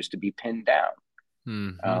 refused to be pinned down.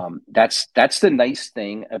 Mm-hmm. That's the nice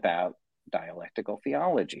thing about dialectical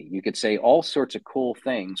theology. You could say all sorts of cool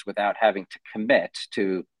things without having to commit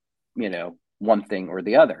to, one thing or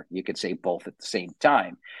the other. You could say both at the same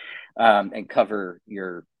time, and cover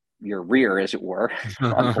your rear, as it were,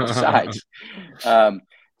 on both sides,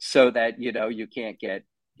 so that, you can't get,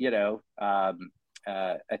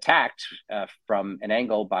 attacked from an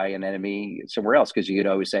angle by an enemy somewhere else, because you could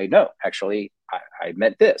always say, no, actually, I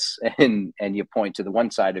meant this, and you point to the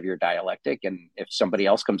one side of your dialectic, and if somebody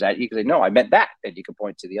else comes at you, you can say, no, I meant that, and you can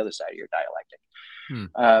point to the other side of your dialectic.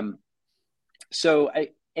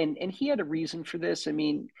 And he had a reason for this. I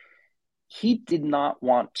mean, he did not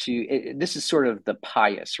want to. This is sort of the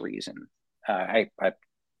pious reason. I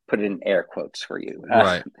put it in air quotes for you.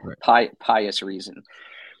 Right. Pious reason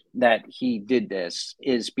that he did this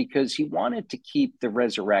is because he wanted to keep the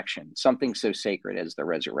resurrection, something so sacred as the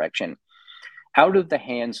resurrection, out of the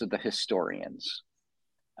hands of the historians.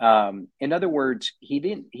 In other words,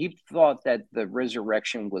 he thought that the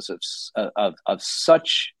resurrection was of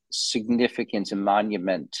such significance and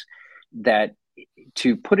monument that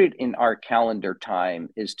to put it in our calendar time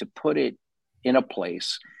is to put it in a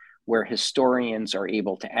place where historians are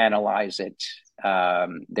able to analyze it.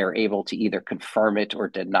 They're able to either confirm it or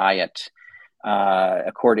deny it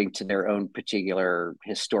according to their own particular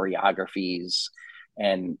historiographies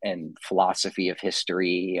and philosophy of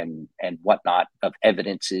history and whatnot, of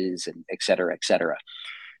evidences, and et cetera, et cetera.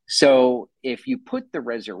 So if you put the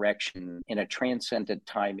resurrection in a transcendent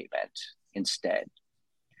time event instead,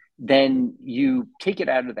 then you take it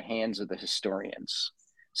out of the hands of the historians,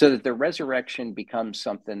 so that the resurrection becomes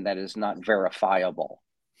something that is not verifiable.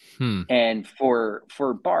 And for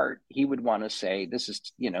Barth, he would want to say, this is,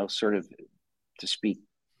 sort of, to speak,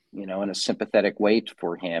 in a sympathetic way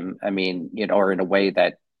for him. I mean, or in a way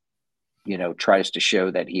that, tries to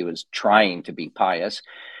show that he was trying to be pious,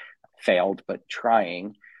 failed, but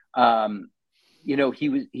trying.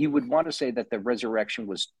 He would want to say that the resurrection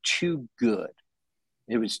was too good.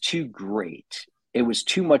 It was too great. It was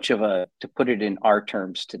too much of to put it in our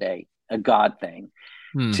terms today, a God thing,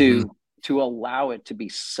 to allow it to be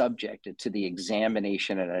subjected to the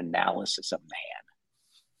examination and analysis of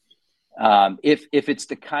man. If it's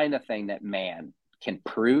the kind of thing that man can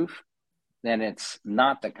prove, then it's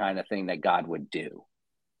not the kind of thing that God would do,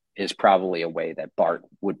 is probably a way that Barth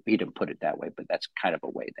he didn't put it that way, but that's kind of a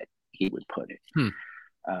way that he would put it.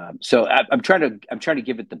 So I'm trying to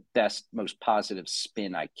give it the best, most positive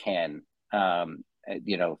spin I can,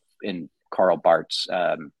 in Karl Barth's,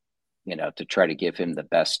 to try to give him the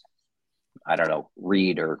best,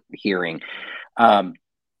 read or hearing. And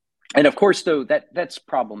of course, though, that's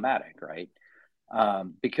problematic, right?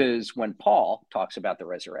 Because when Paul talks about the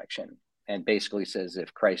resurrection and basically says,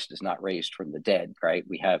 if Christ is not raised from the dead, right,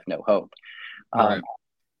 we have no hope. Right.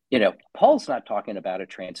 Paul's not talking about a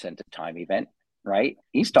transcendent time event. right?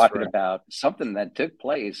 He's That's talking right. about something that took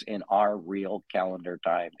place in our real calendar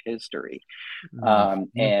time history. Mhm.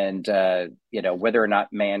 Whether or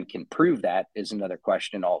not man can prove that is another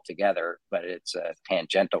question altogether, but it's a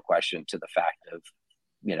tangential question to the fact of,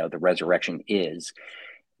 the resurrection is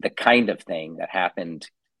the kind of thing that happened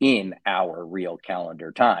in our real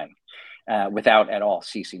calendar time. Without at all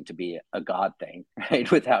ceasing to be a God thing, right?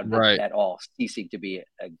 Without Right. at all ceasing to be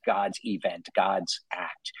a God's event, God's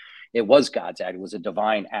act. It was God's act. It was a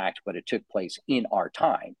divine act, but it took place in our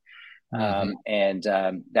time.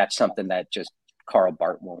 Mhm. That's something that just Karl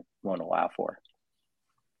Barth won't allow for.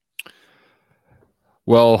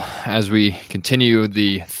 Well, as we continue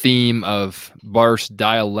the theme of Barth's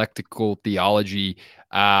dialectical theology,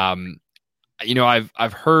 um,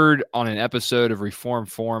 I've heard on an episode of Reform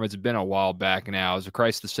Forum, it's been a while back now, it was a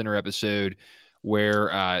Christ the Center episode where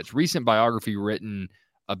it's recent biography written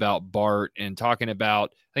about Barth and talking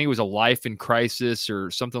about, I think it was A Life in Crisis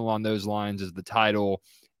or something along those lines is the title.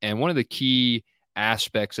 And one of the key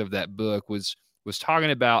aspects of that book was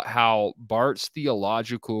talking about how Barth's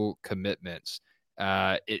theological commitments,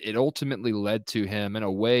 it ultimately led to him in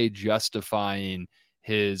a way justifying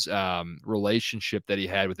his relationship that he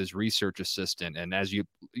had with his research assistant. And as you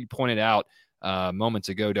pointed out moments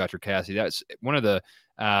ago, Dr. Cassidy, that's one of the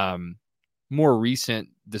more recent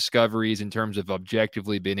discoveries in terms of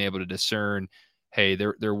objectively being able to discern, hey,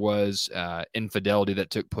 there was infidelity that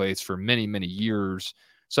took place for many, many years.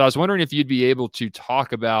 So I was wondering if you'd be able to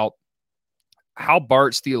talk about how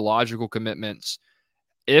Barth's theological commitments,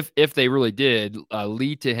 if they really did,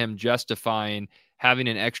 lead to him justifying having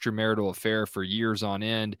an extramarital affair for years on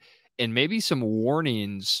end, and maybe some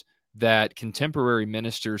warnings that contemporary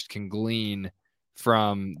ministers can glean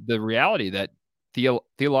from the reality that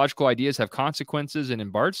theological ideas have consequences. And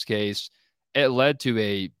in Barth's case, it led to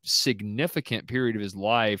a significant period of his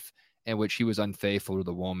life in which he was unfaithful to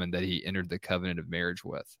the woman that he entered the covenant of marriage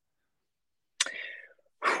with.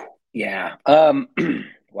 Yeah.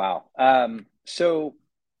 Wow. So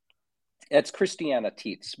it's Christiana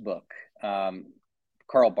Tietz's book,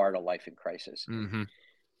 Karl Barth, A Life in Crisis. Mm-hmm.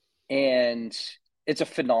 And it's a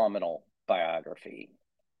phenomenal biography.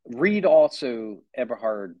 Read also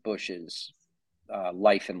Eberhard Busch's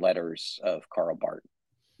Life and Letters of Karl Barth.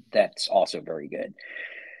 That's also very good.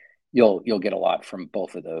 You'll get a lot from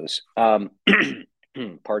both of those.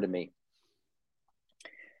 Pardon me.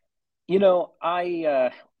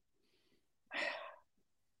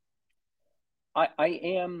 I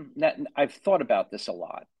am not, I've thought about this a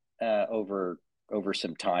lot over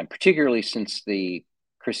some time, particularly since the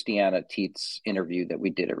Christiana Tietz interview that we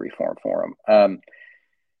did at Reform Forum.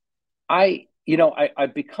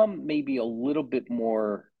 I've become maybe a little bit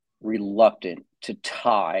more reluctant to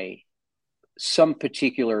tie some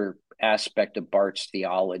particular aspect of Barth's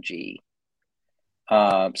theology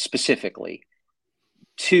specifically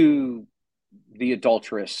to the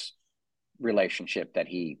adulterous relationship that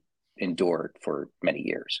he endured for many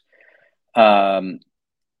years. I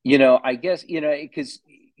guess, because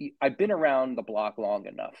I've been around the block long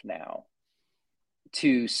enough now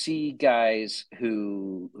to see guys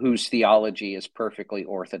whose theology is perfectly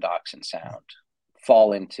orthodox and sound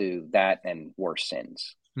fall into that and worse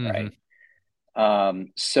sins, Mm-hmm. right?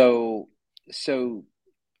 So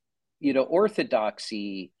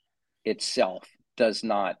orthodoxy itself does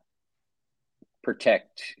not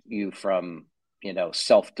protect you from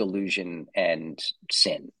self-delusion and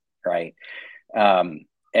sin, right?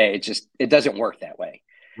 It doesn't work that way.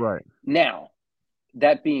 Right. Now,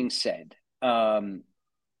 that being said,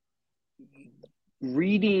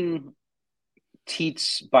 reading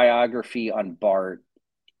Tietz's biography on Barth,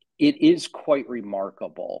 it is quite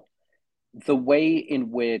remarkable the way in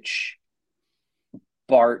which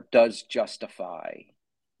Barth does justify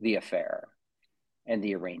the affair and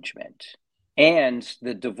the arrangement and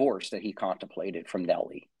the divorce that he contemplated from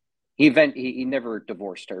Nellie. He never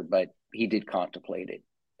divorced her, but he did contemplate it,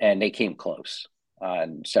 and they came close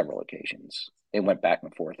on several occasions. They went back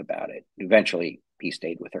and forth about it. Eventually, he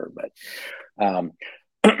stayed with her, but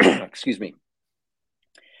excuse me.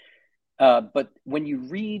 But when you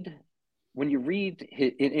read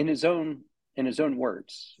in his own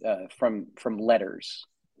words from letters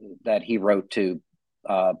that he wrote to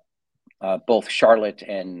both Charlotte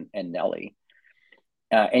and Nellie,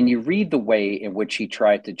 and you read the way in which he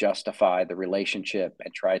tried to justify the relationship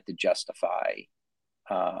and tried to justify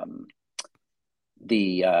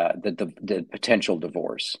the potential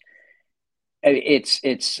divorce,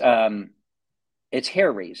 it's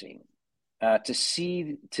hair raising to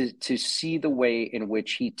see the way in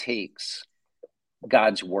which he takes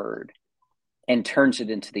God's word and turns it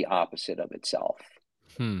into the opposite of itself.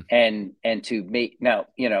 Hmm. and to make, now,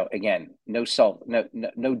 again,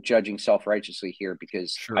 no judging self-righteously here,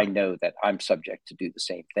 because I Sure. know that I'm subject to do the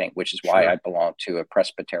same thing, which is why Sure. I belong to a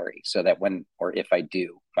presbytery, so that when or if I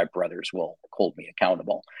do, my brothers will hold me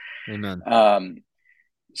accountable. Amen.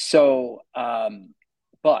 So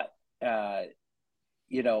but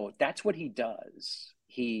that's what he does.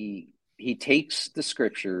 He takes the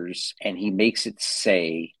scriptures and he makes it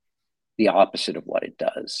say the opposite of what it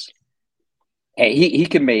does. And he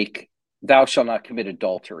can make "thou shalt not commit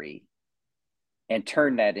adultery" and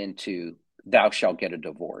turn that into "thou shalt get a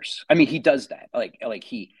divorce." I mean, he does that. Like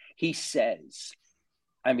he says,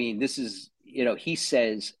 I mean, this is, he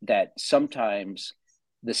says that sometimes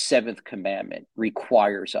the seventh commandment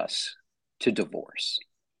requires us to divorce.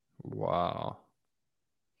 Wow.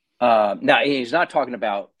 Now, he's not talking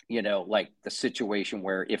about, like the situation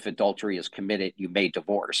where if adultery is committed, you may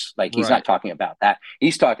divorce. Like, he's Right. not talking about that.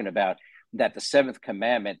 He's talking about that the seventh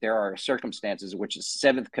commandment, there are circumstances in which the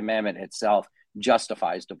seventh commandment itself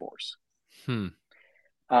justifies divorce. Hmm.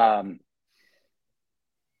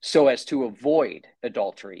 So as to avoid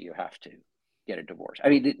adultery, you have to get a divorce. I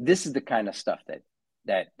mean, this is the kind of stuff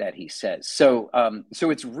that he says. So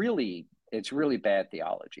it's really bad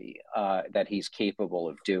theology that he's capable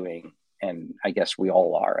of doing, and I guess we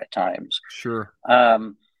all are at times. Sure.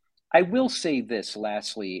 I will say this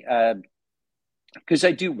lastly, because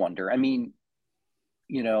I do wonder. I mean,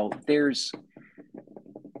 there's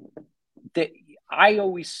that. I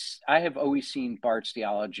have always seen Barth's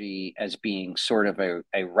theology as being sort of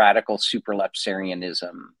a radical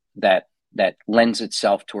supralapsarianism that lends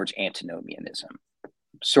itself towards antinomianism,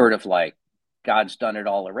 sort of like God's done it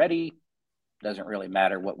all already. Doesn't really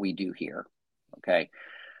matter what we do here. Okay.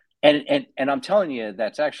 And I'm telling you,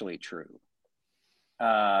 that's actually true.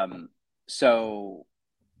 So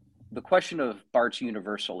the question of Barth's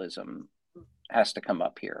universalism has to come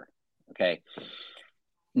up here. Okay.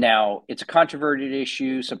 Now, it's a controverted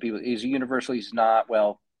issue. Some people, he's a universalist, he's not.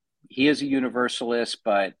 Well, he is a universalist,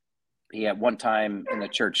 but he at one time in the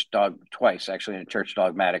twice actually in the church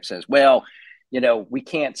dogmatic says, well, we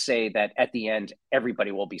can't say that at the end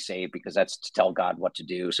everybody will be saved, because that's to tell God what to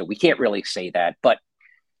do. So we can't really say that. But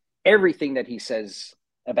everything that he says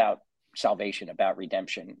about salvation, about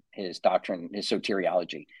redemption, his doctrine, his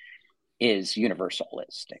soteriology, is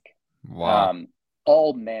universalistic. Wow.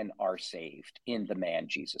 All men are saved in the man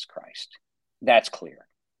Jesus Christ. That's clear.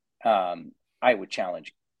 I would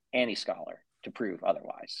challenge any scholar to prove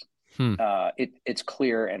otherwise. Hmm. It's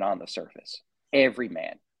clear and on the surface. Every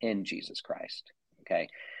man in Jesus Christ, okay,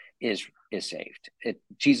 is saved.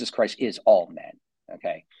 Jesus Christ is all men.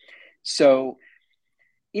 Okay, so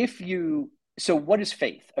what is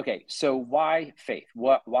faith? Okay, so why faith?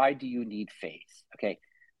 Why do you need faith? Okay,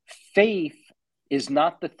 faith is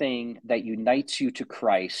not the thing that unites you to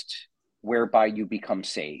Christ, whereby you become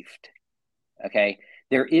saved. Okay,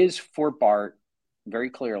 there is, for Barth, very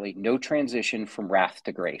clearly, no transition from wrath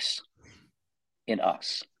to grace in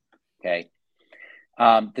us. Okay,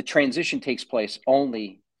 the transition takes place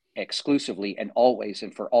only, exclusively, and always,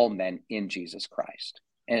 and for all men in Jesus Christ,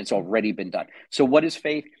 and it's already been done. So what is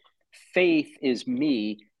faith? Faith is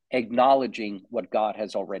me acknowledging what God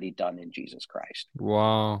has already done in Jesus Christ.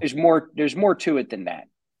 Wow. There's more to it than that.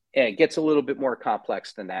 It gets a little bit more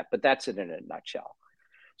complex than that, but that's it in a nutshell.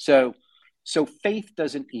 So faith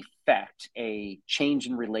doesn't effect a change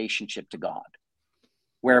in relationship to God,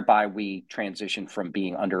 whereby we transition from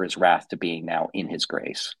being under his wrath to being now in his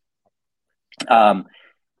grace.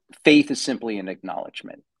 Faith is simply an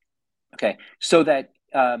acknowledgement. Okay, so that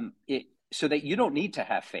you don't need to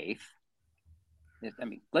have faith. I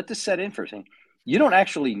mean, let this set in for a second. You don't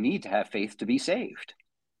actually need to have faith to be saved,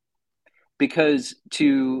 because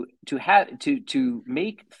to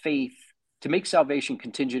make salvation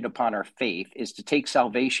contingent upon our faith is to take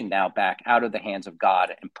salvation now back out of the hands of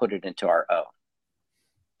God and put it into our own.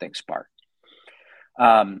 Thanks, Bart.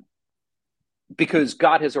 Because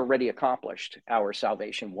God has already accomplished our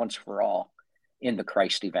salvation once for all in the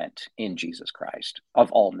Christ event in Jesus Christ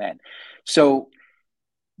of all men. So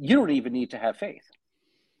you don't even need to have faith.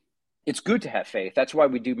 It's good to have faith. That's why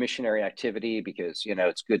we do missionary activity, because,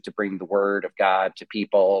 it's good to bring the word of God to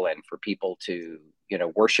people and for people to,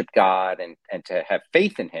 worship God and to have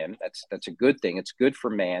faith in him. That's a good thing. It's good for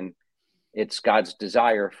man. It's God's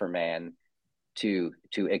desire for man to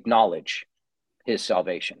acknowledge his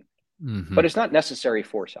salvation. Mm-hmm. But it's not necessary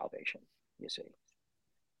for salvation, you see.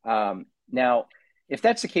 Now, if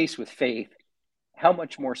that's the case with faith, how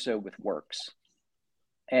much more so with works?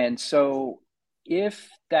 And so if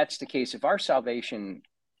that's the case, if our salvation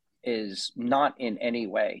is not in any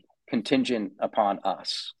way contingent upon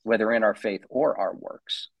us, whether in our faith or our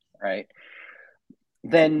works, right?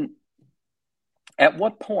 Then at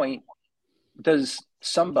what point does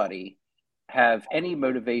somebody have any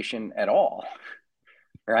motivation at all,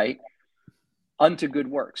 right, unto good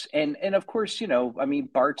works? And of course,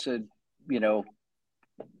 Bart's a,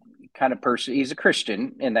 kind of person. He's a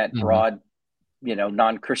Christian in that broad,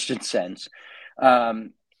 non-Christian sense.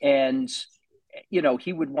 And,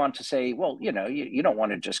 he would want to say, well, you don't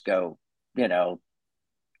want to just go,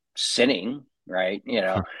 sinning, right?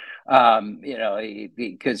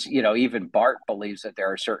 Because, even Barth believes that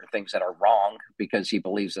there are certain things that are wrong because he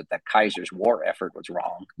believes that the Kaiser's war effort was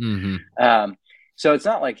wrong. Mm-hmm. So it's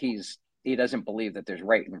not like he doesn't believe that there's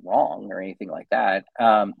right and wrong or anything like that.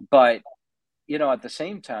 But, at the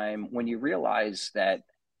same time, when you realize that,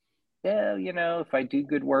 if I do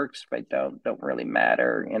good works, if I don't really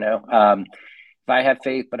matter, if I have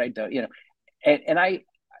faith, but I don't, and I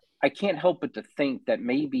can't help but to think that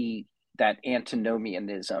maybe that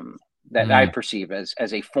antinomianism that I perceive as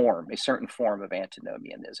a certain form of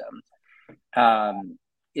antinomianism,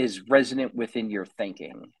 is resonant within your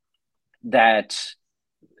thinking, that,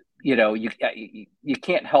 you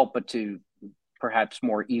can't help but to perhaps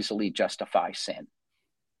more easily justify sin.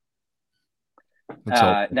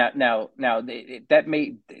 Now,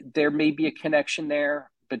 there may be a connection there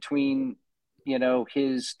between,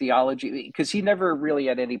 his theology, because he never really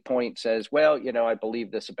at any point says, well, I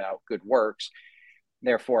believe this about good works,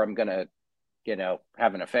 therefore I'm going to,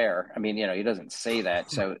 have an affair. I mean, he doesn't say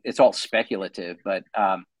that. So it's all speculative. But,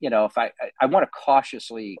 if I want to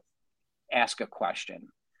cautiously ask a question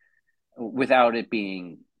without it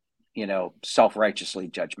being, self-righteously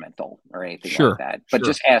judgmental or anything like that, but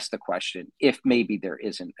just ask the question if maybe there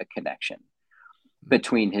isn't a connection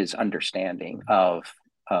between his understanding of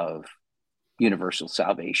universal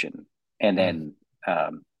salvation and then,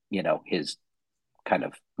 his kind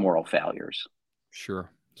of moral failures.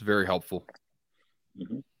 Sure. It's very helpful.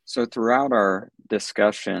 Mm-hmm. So throughout our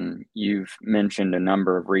discussion, you've mentioned a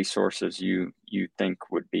number of resources you think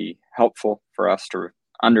would be helpful for us to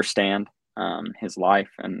understand his life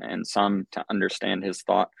and some to understand his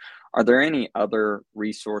thought. Are there any other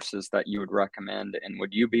resources that you would recommend? And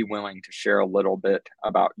would you be willing to share a little bit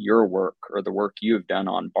about your work or the work you've done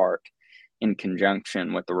on Barth in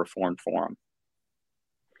conjunction with the Reformed Forum?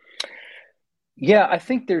 Yeah, I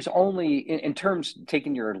think there's only, in terms,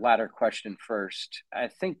 taking your latter question first, I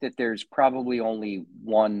think that there's probably only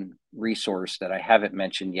one resource that I haven't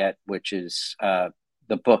mentioned yet, which is the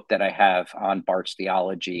book that I have on Barth's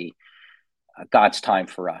theology. God's Time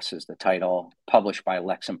for Us is the title, published by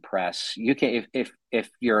Lexham Press. You can, if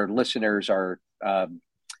your listeners are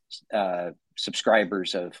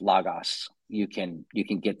subscribers of Logos, you can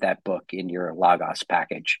get that book in your Logos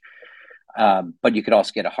package. But you could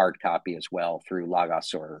also get a hard copy as well through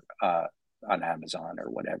Logos or on Amazon or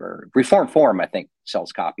whatever. Reformed Forum, I think,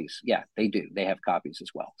 sells copies. Yeah, they do. They have copies as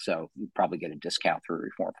well. So you probably get a discount through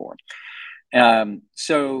Reformed Forum.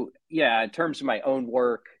 So yeah, in terms of my own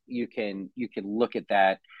work, you can look at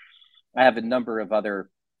that. I have a number of other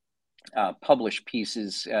published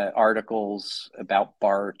pieces, articles about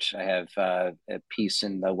Barth. I have a piece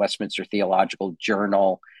in the Westminster Theological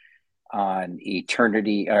Journal on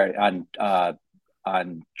eternity, or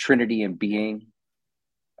on Trinity and being,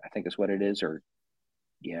 I think is what it is, or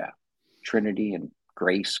Trinity and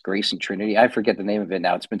grace and Trinity. I forget the name of it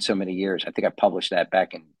now. It's been so many years. I think I published that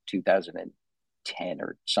back in 2010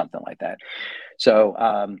 or something like that. So,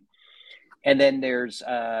 and then there's,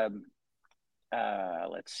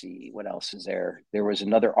 let's see, what else is there? There was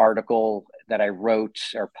another article that I wrote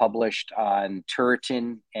or published on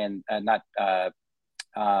Turretin and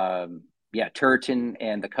Turretin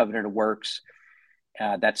and the Covenant of Works.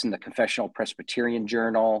 That's in the Confessional Presbyterian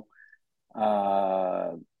Journal.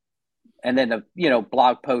 And then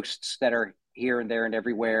blog posts that are here and there and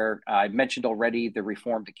everywhere. I mentioned already the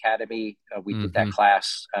Reformed Academy. We did that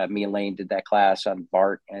class. Me and Lane did that class on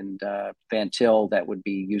Barth and Van Til. That would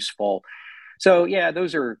be useful. So yeah,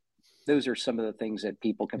 those are some of the things that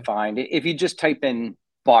people can find. If you just type in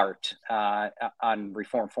Barth on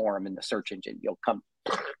Reformed Forum in the search engine, you'll come.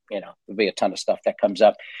 There'll be a ton of stuff that comes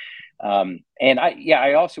up. And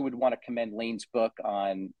I also would want to commend Lane's book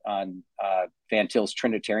on Van Til's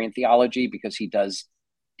Trinitarian theology, because he does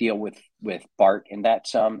deal with Barth in that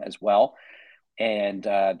some as well. And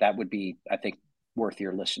that would be, I think, worth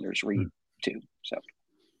your listeners read too. So.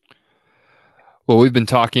 Well, we've been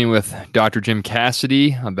talking with Dr. Jim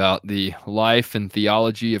Cassidy about the life and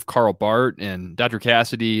theology of Karl Barth. And Dr.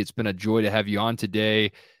 Cassidy, it's been a joy to have you on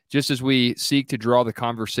today. Just as we seek to draw the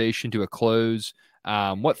conversation to a close,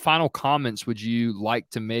 What final comments would you like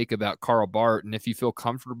to make about Karl Barth? And if you feel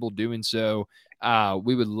comfortable doing so,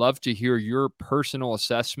 we would love to hear your personal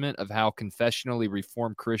assessment of how confessionally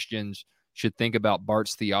reformed Christians should think about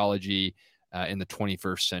Barth's theology in the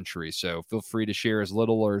 21st century. So feel free to share as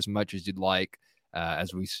little or as much as you'd like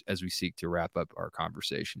as we seek to wrap up our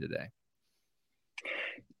conversation today.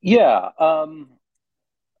 Yeah,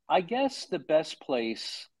 I guess the best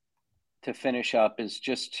place to finish up is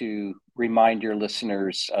just to remind your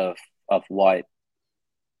listeners of what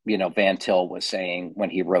Van Til was saying when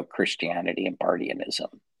he wrote Christianity and Barthianism.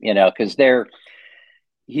 Because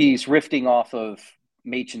he's riffing off of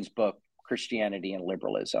Machen's book Christianity and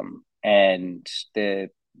Liberalism, and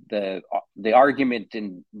the argument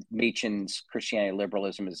in Machen's Christianity and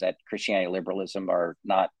Liberalism is that Christianity and liberalism are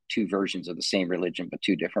not two versions of the same religion, but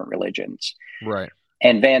two different religions. Right.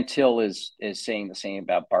 And Van Til is saying the same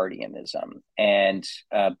about Barthianism. And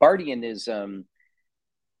Barthianism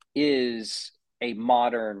is a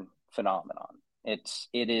modern phenomenon. It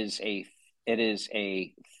is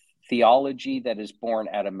a theology that is born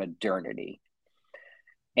out of modernity.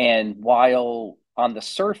 And while on the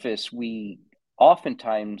surface we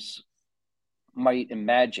oftentimes might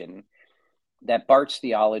imagine that Barth's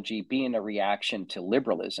theology, being a reaction to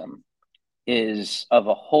liberalism, is of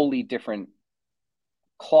a wholly different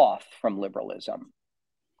cloth from liberalism,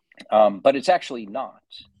 but it's actually not.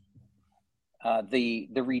 The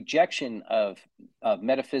rejection of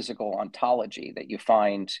metaphysical ontology that you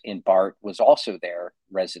find in Barth was also there,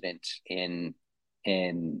 resident in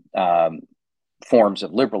forms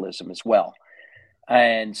of liberalism as well.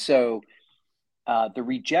 And so the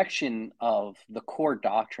rejection of the core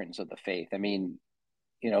doctrines of the faith. I mean,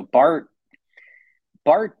 Barth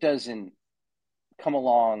doesn't come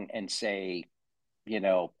along and say,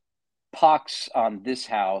 pox on this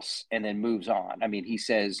house and then moves on. I mean, he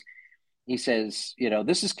says, this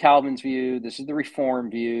is Calvin's view, this is the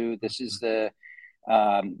Reformed view, this is the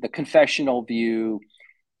confessional view,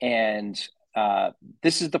 and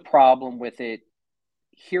this is the problem with it.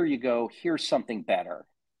 Here you go. Here's something better,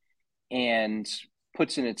 and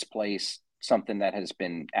puts in its place something that has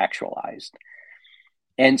been actualized.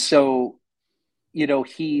 And so,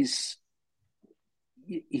 he's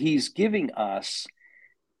giving us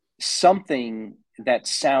something that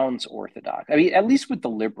sounds orthodox. I mean, at least with the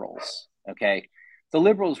liberals. Okay, the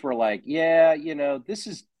liberals were like, yeah, this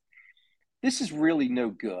is really no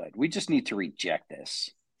good. We just need to reject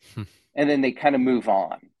this. And then they kind of move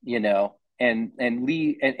on, and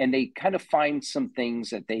leave, and they kind of find some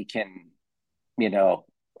things that they can,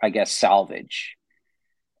 I guess, salvage.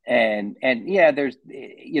 And yeah, there's,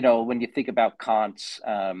 when you think about Kant's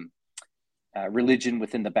religion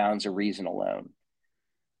within the bounds of reason alone,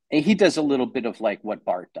 and he does a little bit of like what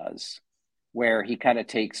Barth does, where he kind of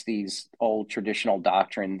takes these old traditional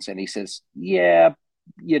doctrines and he says, yeah,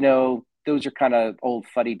 those are kind of old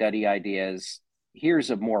fuddy-duddy ideas. Here's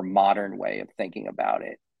a more modern way of thinking about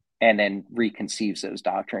it, and then reconceives those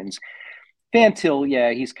doctrines. Van Til,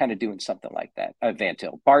 yeah, he's kind of doing something like that. Van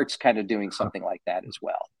Til, Barth's kind of doing something like that as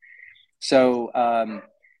well. So,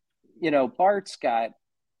 Barth's got,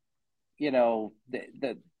 he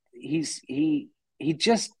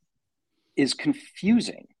just is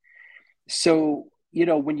confusing. So,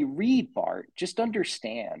 when you read Barth, just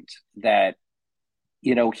understand that,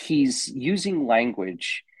 he's using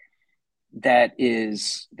language that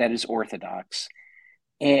is orthodox,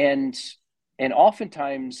 and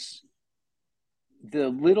oftentimes the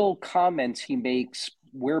little comments he makes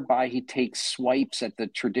whereby he takes swipes at the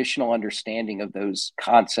traditional understanding of those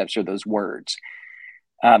concepts or those words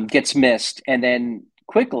gets missed, and then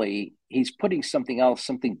quickly he's putting something else,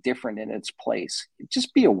 something different in its place.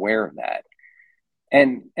 Just be aware of that.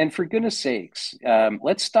 And for goodness sakes,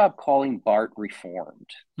 let's stop calling Barth reformed.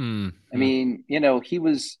 I mean, he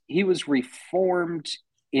was reformed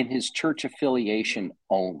in his church affiliation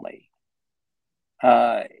only.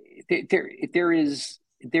 There is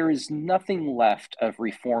nothing left of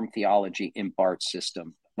Reformed theology in Barth's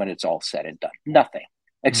system when it's all said and done. Nothing,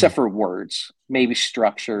 except for words, maybe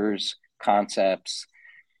structures, concepts,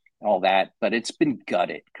 all that. But it's been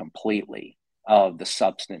gutted completely of the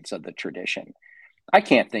substance of the tradition. I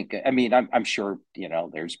can't think. I mean, I'm sure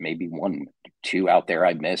there's maybe one, two out there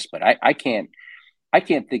I missed, but I can't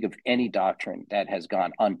think of any doctrine that has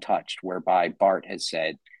gone untouched whereby Barth has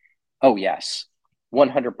said, "Oh yes,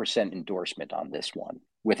 100% endorsement on this one,"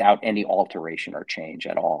 without any alteration or change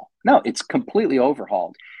at all. No, it's completely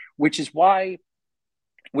overhauled, which is why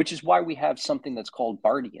we have something that's called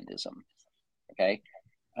Barthianism. Okay.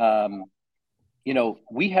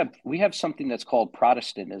 We have something that's called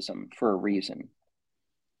Protestantism for a reason.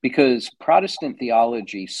 because Protestant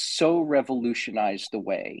theology so revolutionized the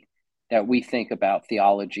way that we think about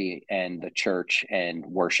theology and the church and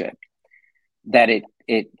worship that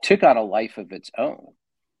it took on a life of its own.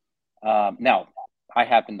 Now, I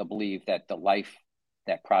happen to believe that the life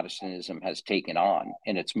that Protestantism has taken on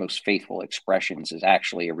in its most faithful expressions is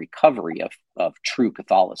actually a recovery of true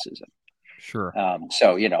Catholicism. Sure.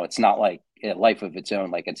 So, it's not like a life of its own,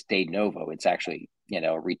 like it's de novo. It's actually,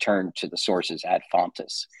 a return to the sources ad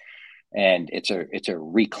fontes. And it's a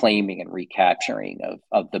reclaiming and recapturing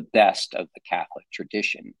of the best of the Catholic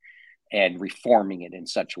tradition and reforming it in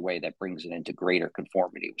such a way that brings it into greater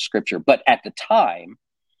conformity with Scripture. But at the time,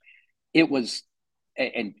 it was,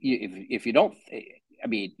 and if you don't,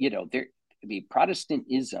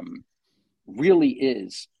 Protestantism really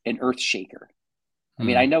is an earth shaker. I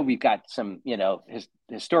mean, I know we've got some,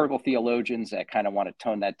 historical theologians that kind of want to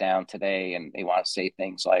tone that down today, and they want to say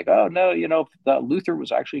things like, "Oh no, Luther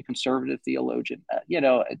was actually a conservative theologian."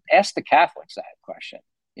 Ask the Catholics that question.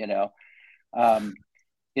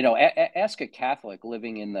 Ask a Catholic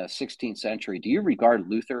living in the 16th century, do you regard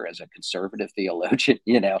Luther as a conservative theologian?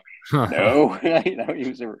 No.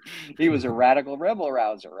 He was a radical rebel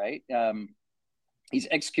rouser, right? He's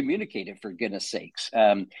excommunicated, for goodness sakes.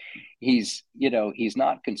 He's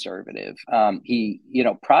not conservative.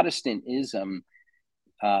 Protestantism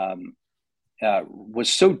was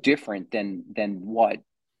so different than what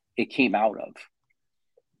it came out of.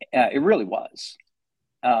 It really was.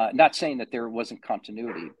 Not saying that there wasn't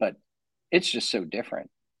continuity, but it's just so different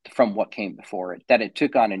from what came before it that it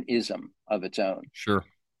took on an ism of its own. Sure.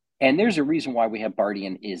 And there's a reason why we have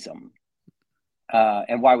Barthianism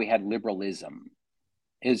and why we had liberalism,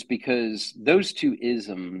 is because those two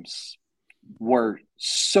isms were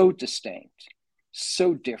so distinct,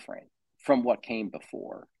 so different from what came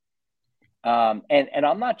before. And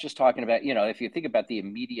I'm not just talking about, if you think about the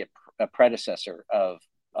immediate predecessor of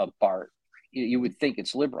Barth, you would think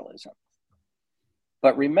it's liberalism.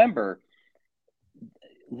 But remember,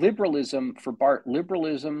 liberalism for Barth,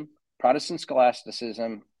 Protestant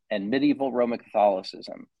scholasticism, and medieval Roman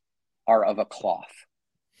Catholicism are of a cloth.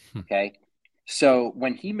 Okay. So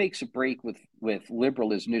when he makes a break with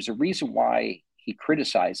liberalism, there's a reason why he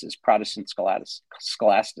criticizes Protestant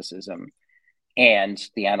scholasticism and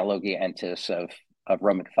the analogia entis of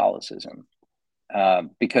Roman Catholicism,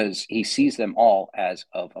 because he sees them all as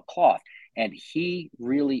of a cloth. And he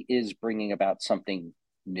really is bringing about something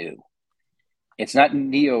new. It's not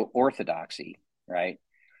neo-orthodoxy, right?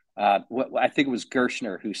 I think it was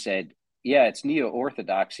Gershner who said, yeah, it's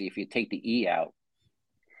neo-orthodoxy if you take the E out.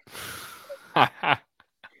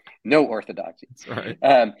 No orthodoxy. That's right.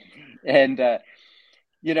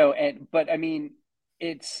 But I mean,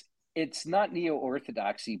 it's not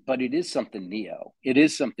neo-orthodoxy, but it is something neo. It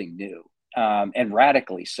is something new, and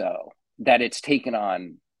radically so, that it's taken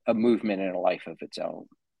on a movement and a life of its own.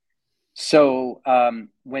 So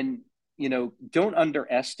when, don't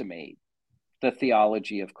underestimate the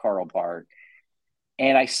theology of Karl Barth.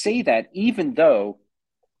 And I say that even though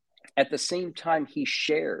at the same time he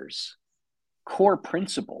shares core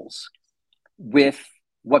principles with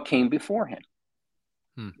what came before him.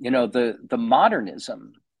 The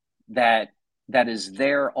modernism that is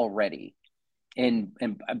there already. And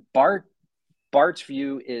Barth's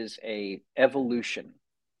view is a evolution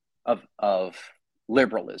of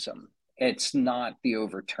liberalism. It's not the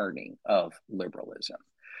overturning of liberalism.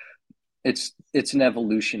 It's an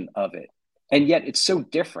evolution of it. And yet it's so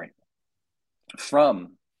different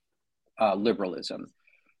from liberalism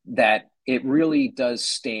that it really does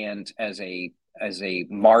stand as a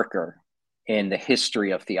marker in the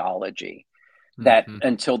history of theology that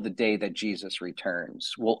until the day that Jesus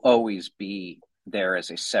returns will always be there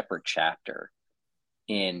as a separate chapter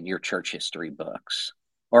in your church history books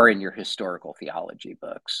or in your historical theology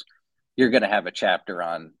books. You're going to have a chapter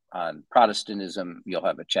on Protestantism. You'll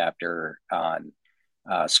have a chapter on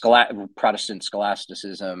Protestant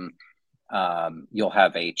scholasticism. You'll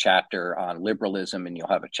have a chapter on liberalism, and you'll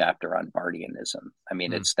have a chapter on Barthianism. I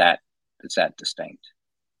mean, it's that distinct.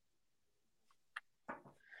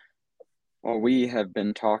 Well, we have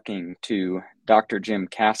been talking to Dr. Jim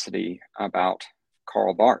Cassidy about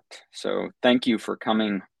Karl Barth. So thank you for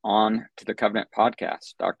coming on to the Covenant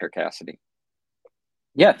Podcast, Dr. Cassidy.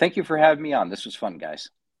 Yeah, thank you for having me on. This was fun, guys.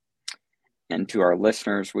 And to our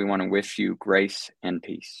listeners, we want to wish you grace and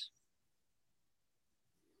peace.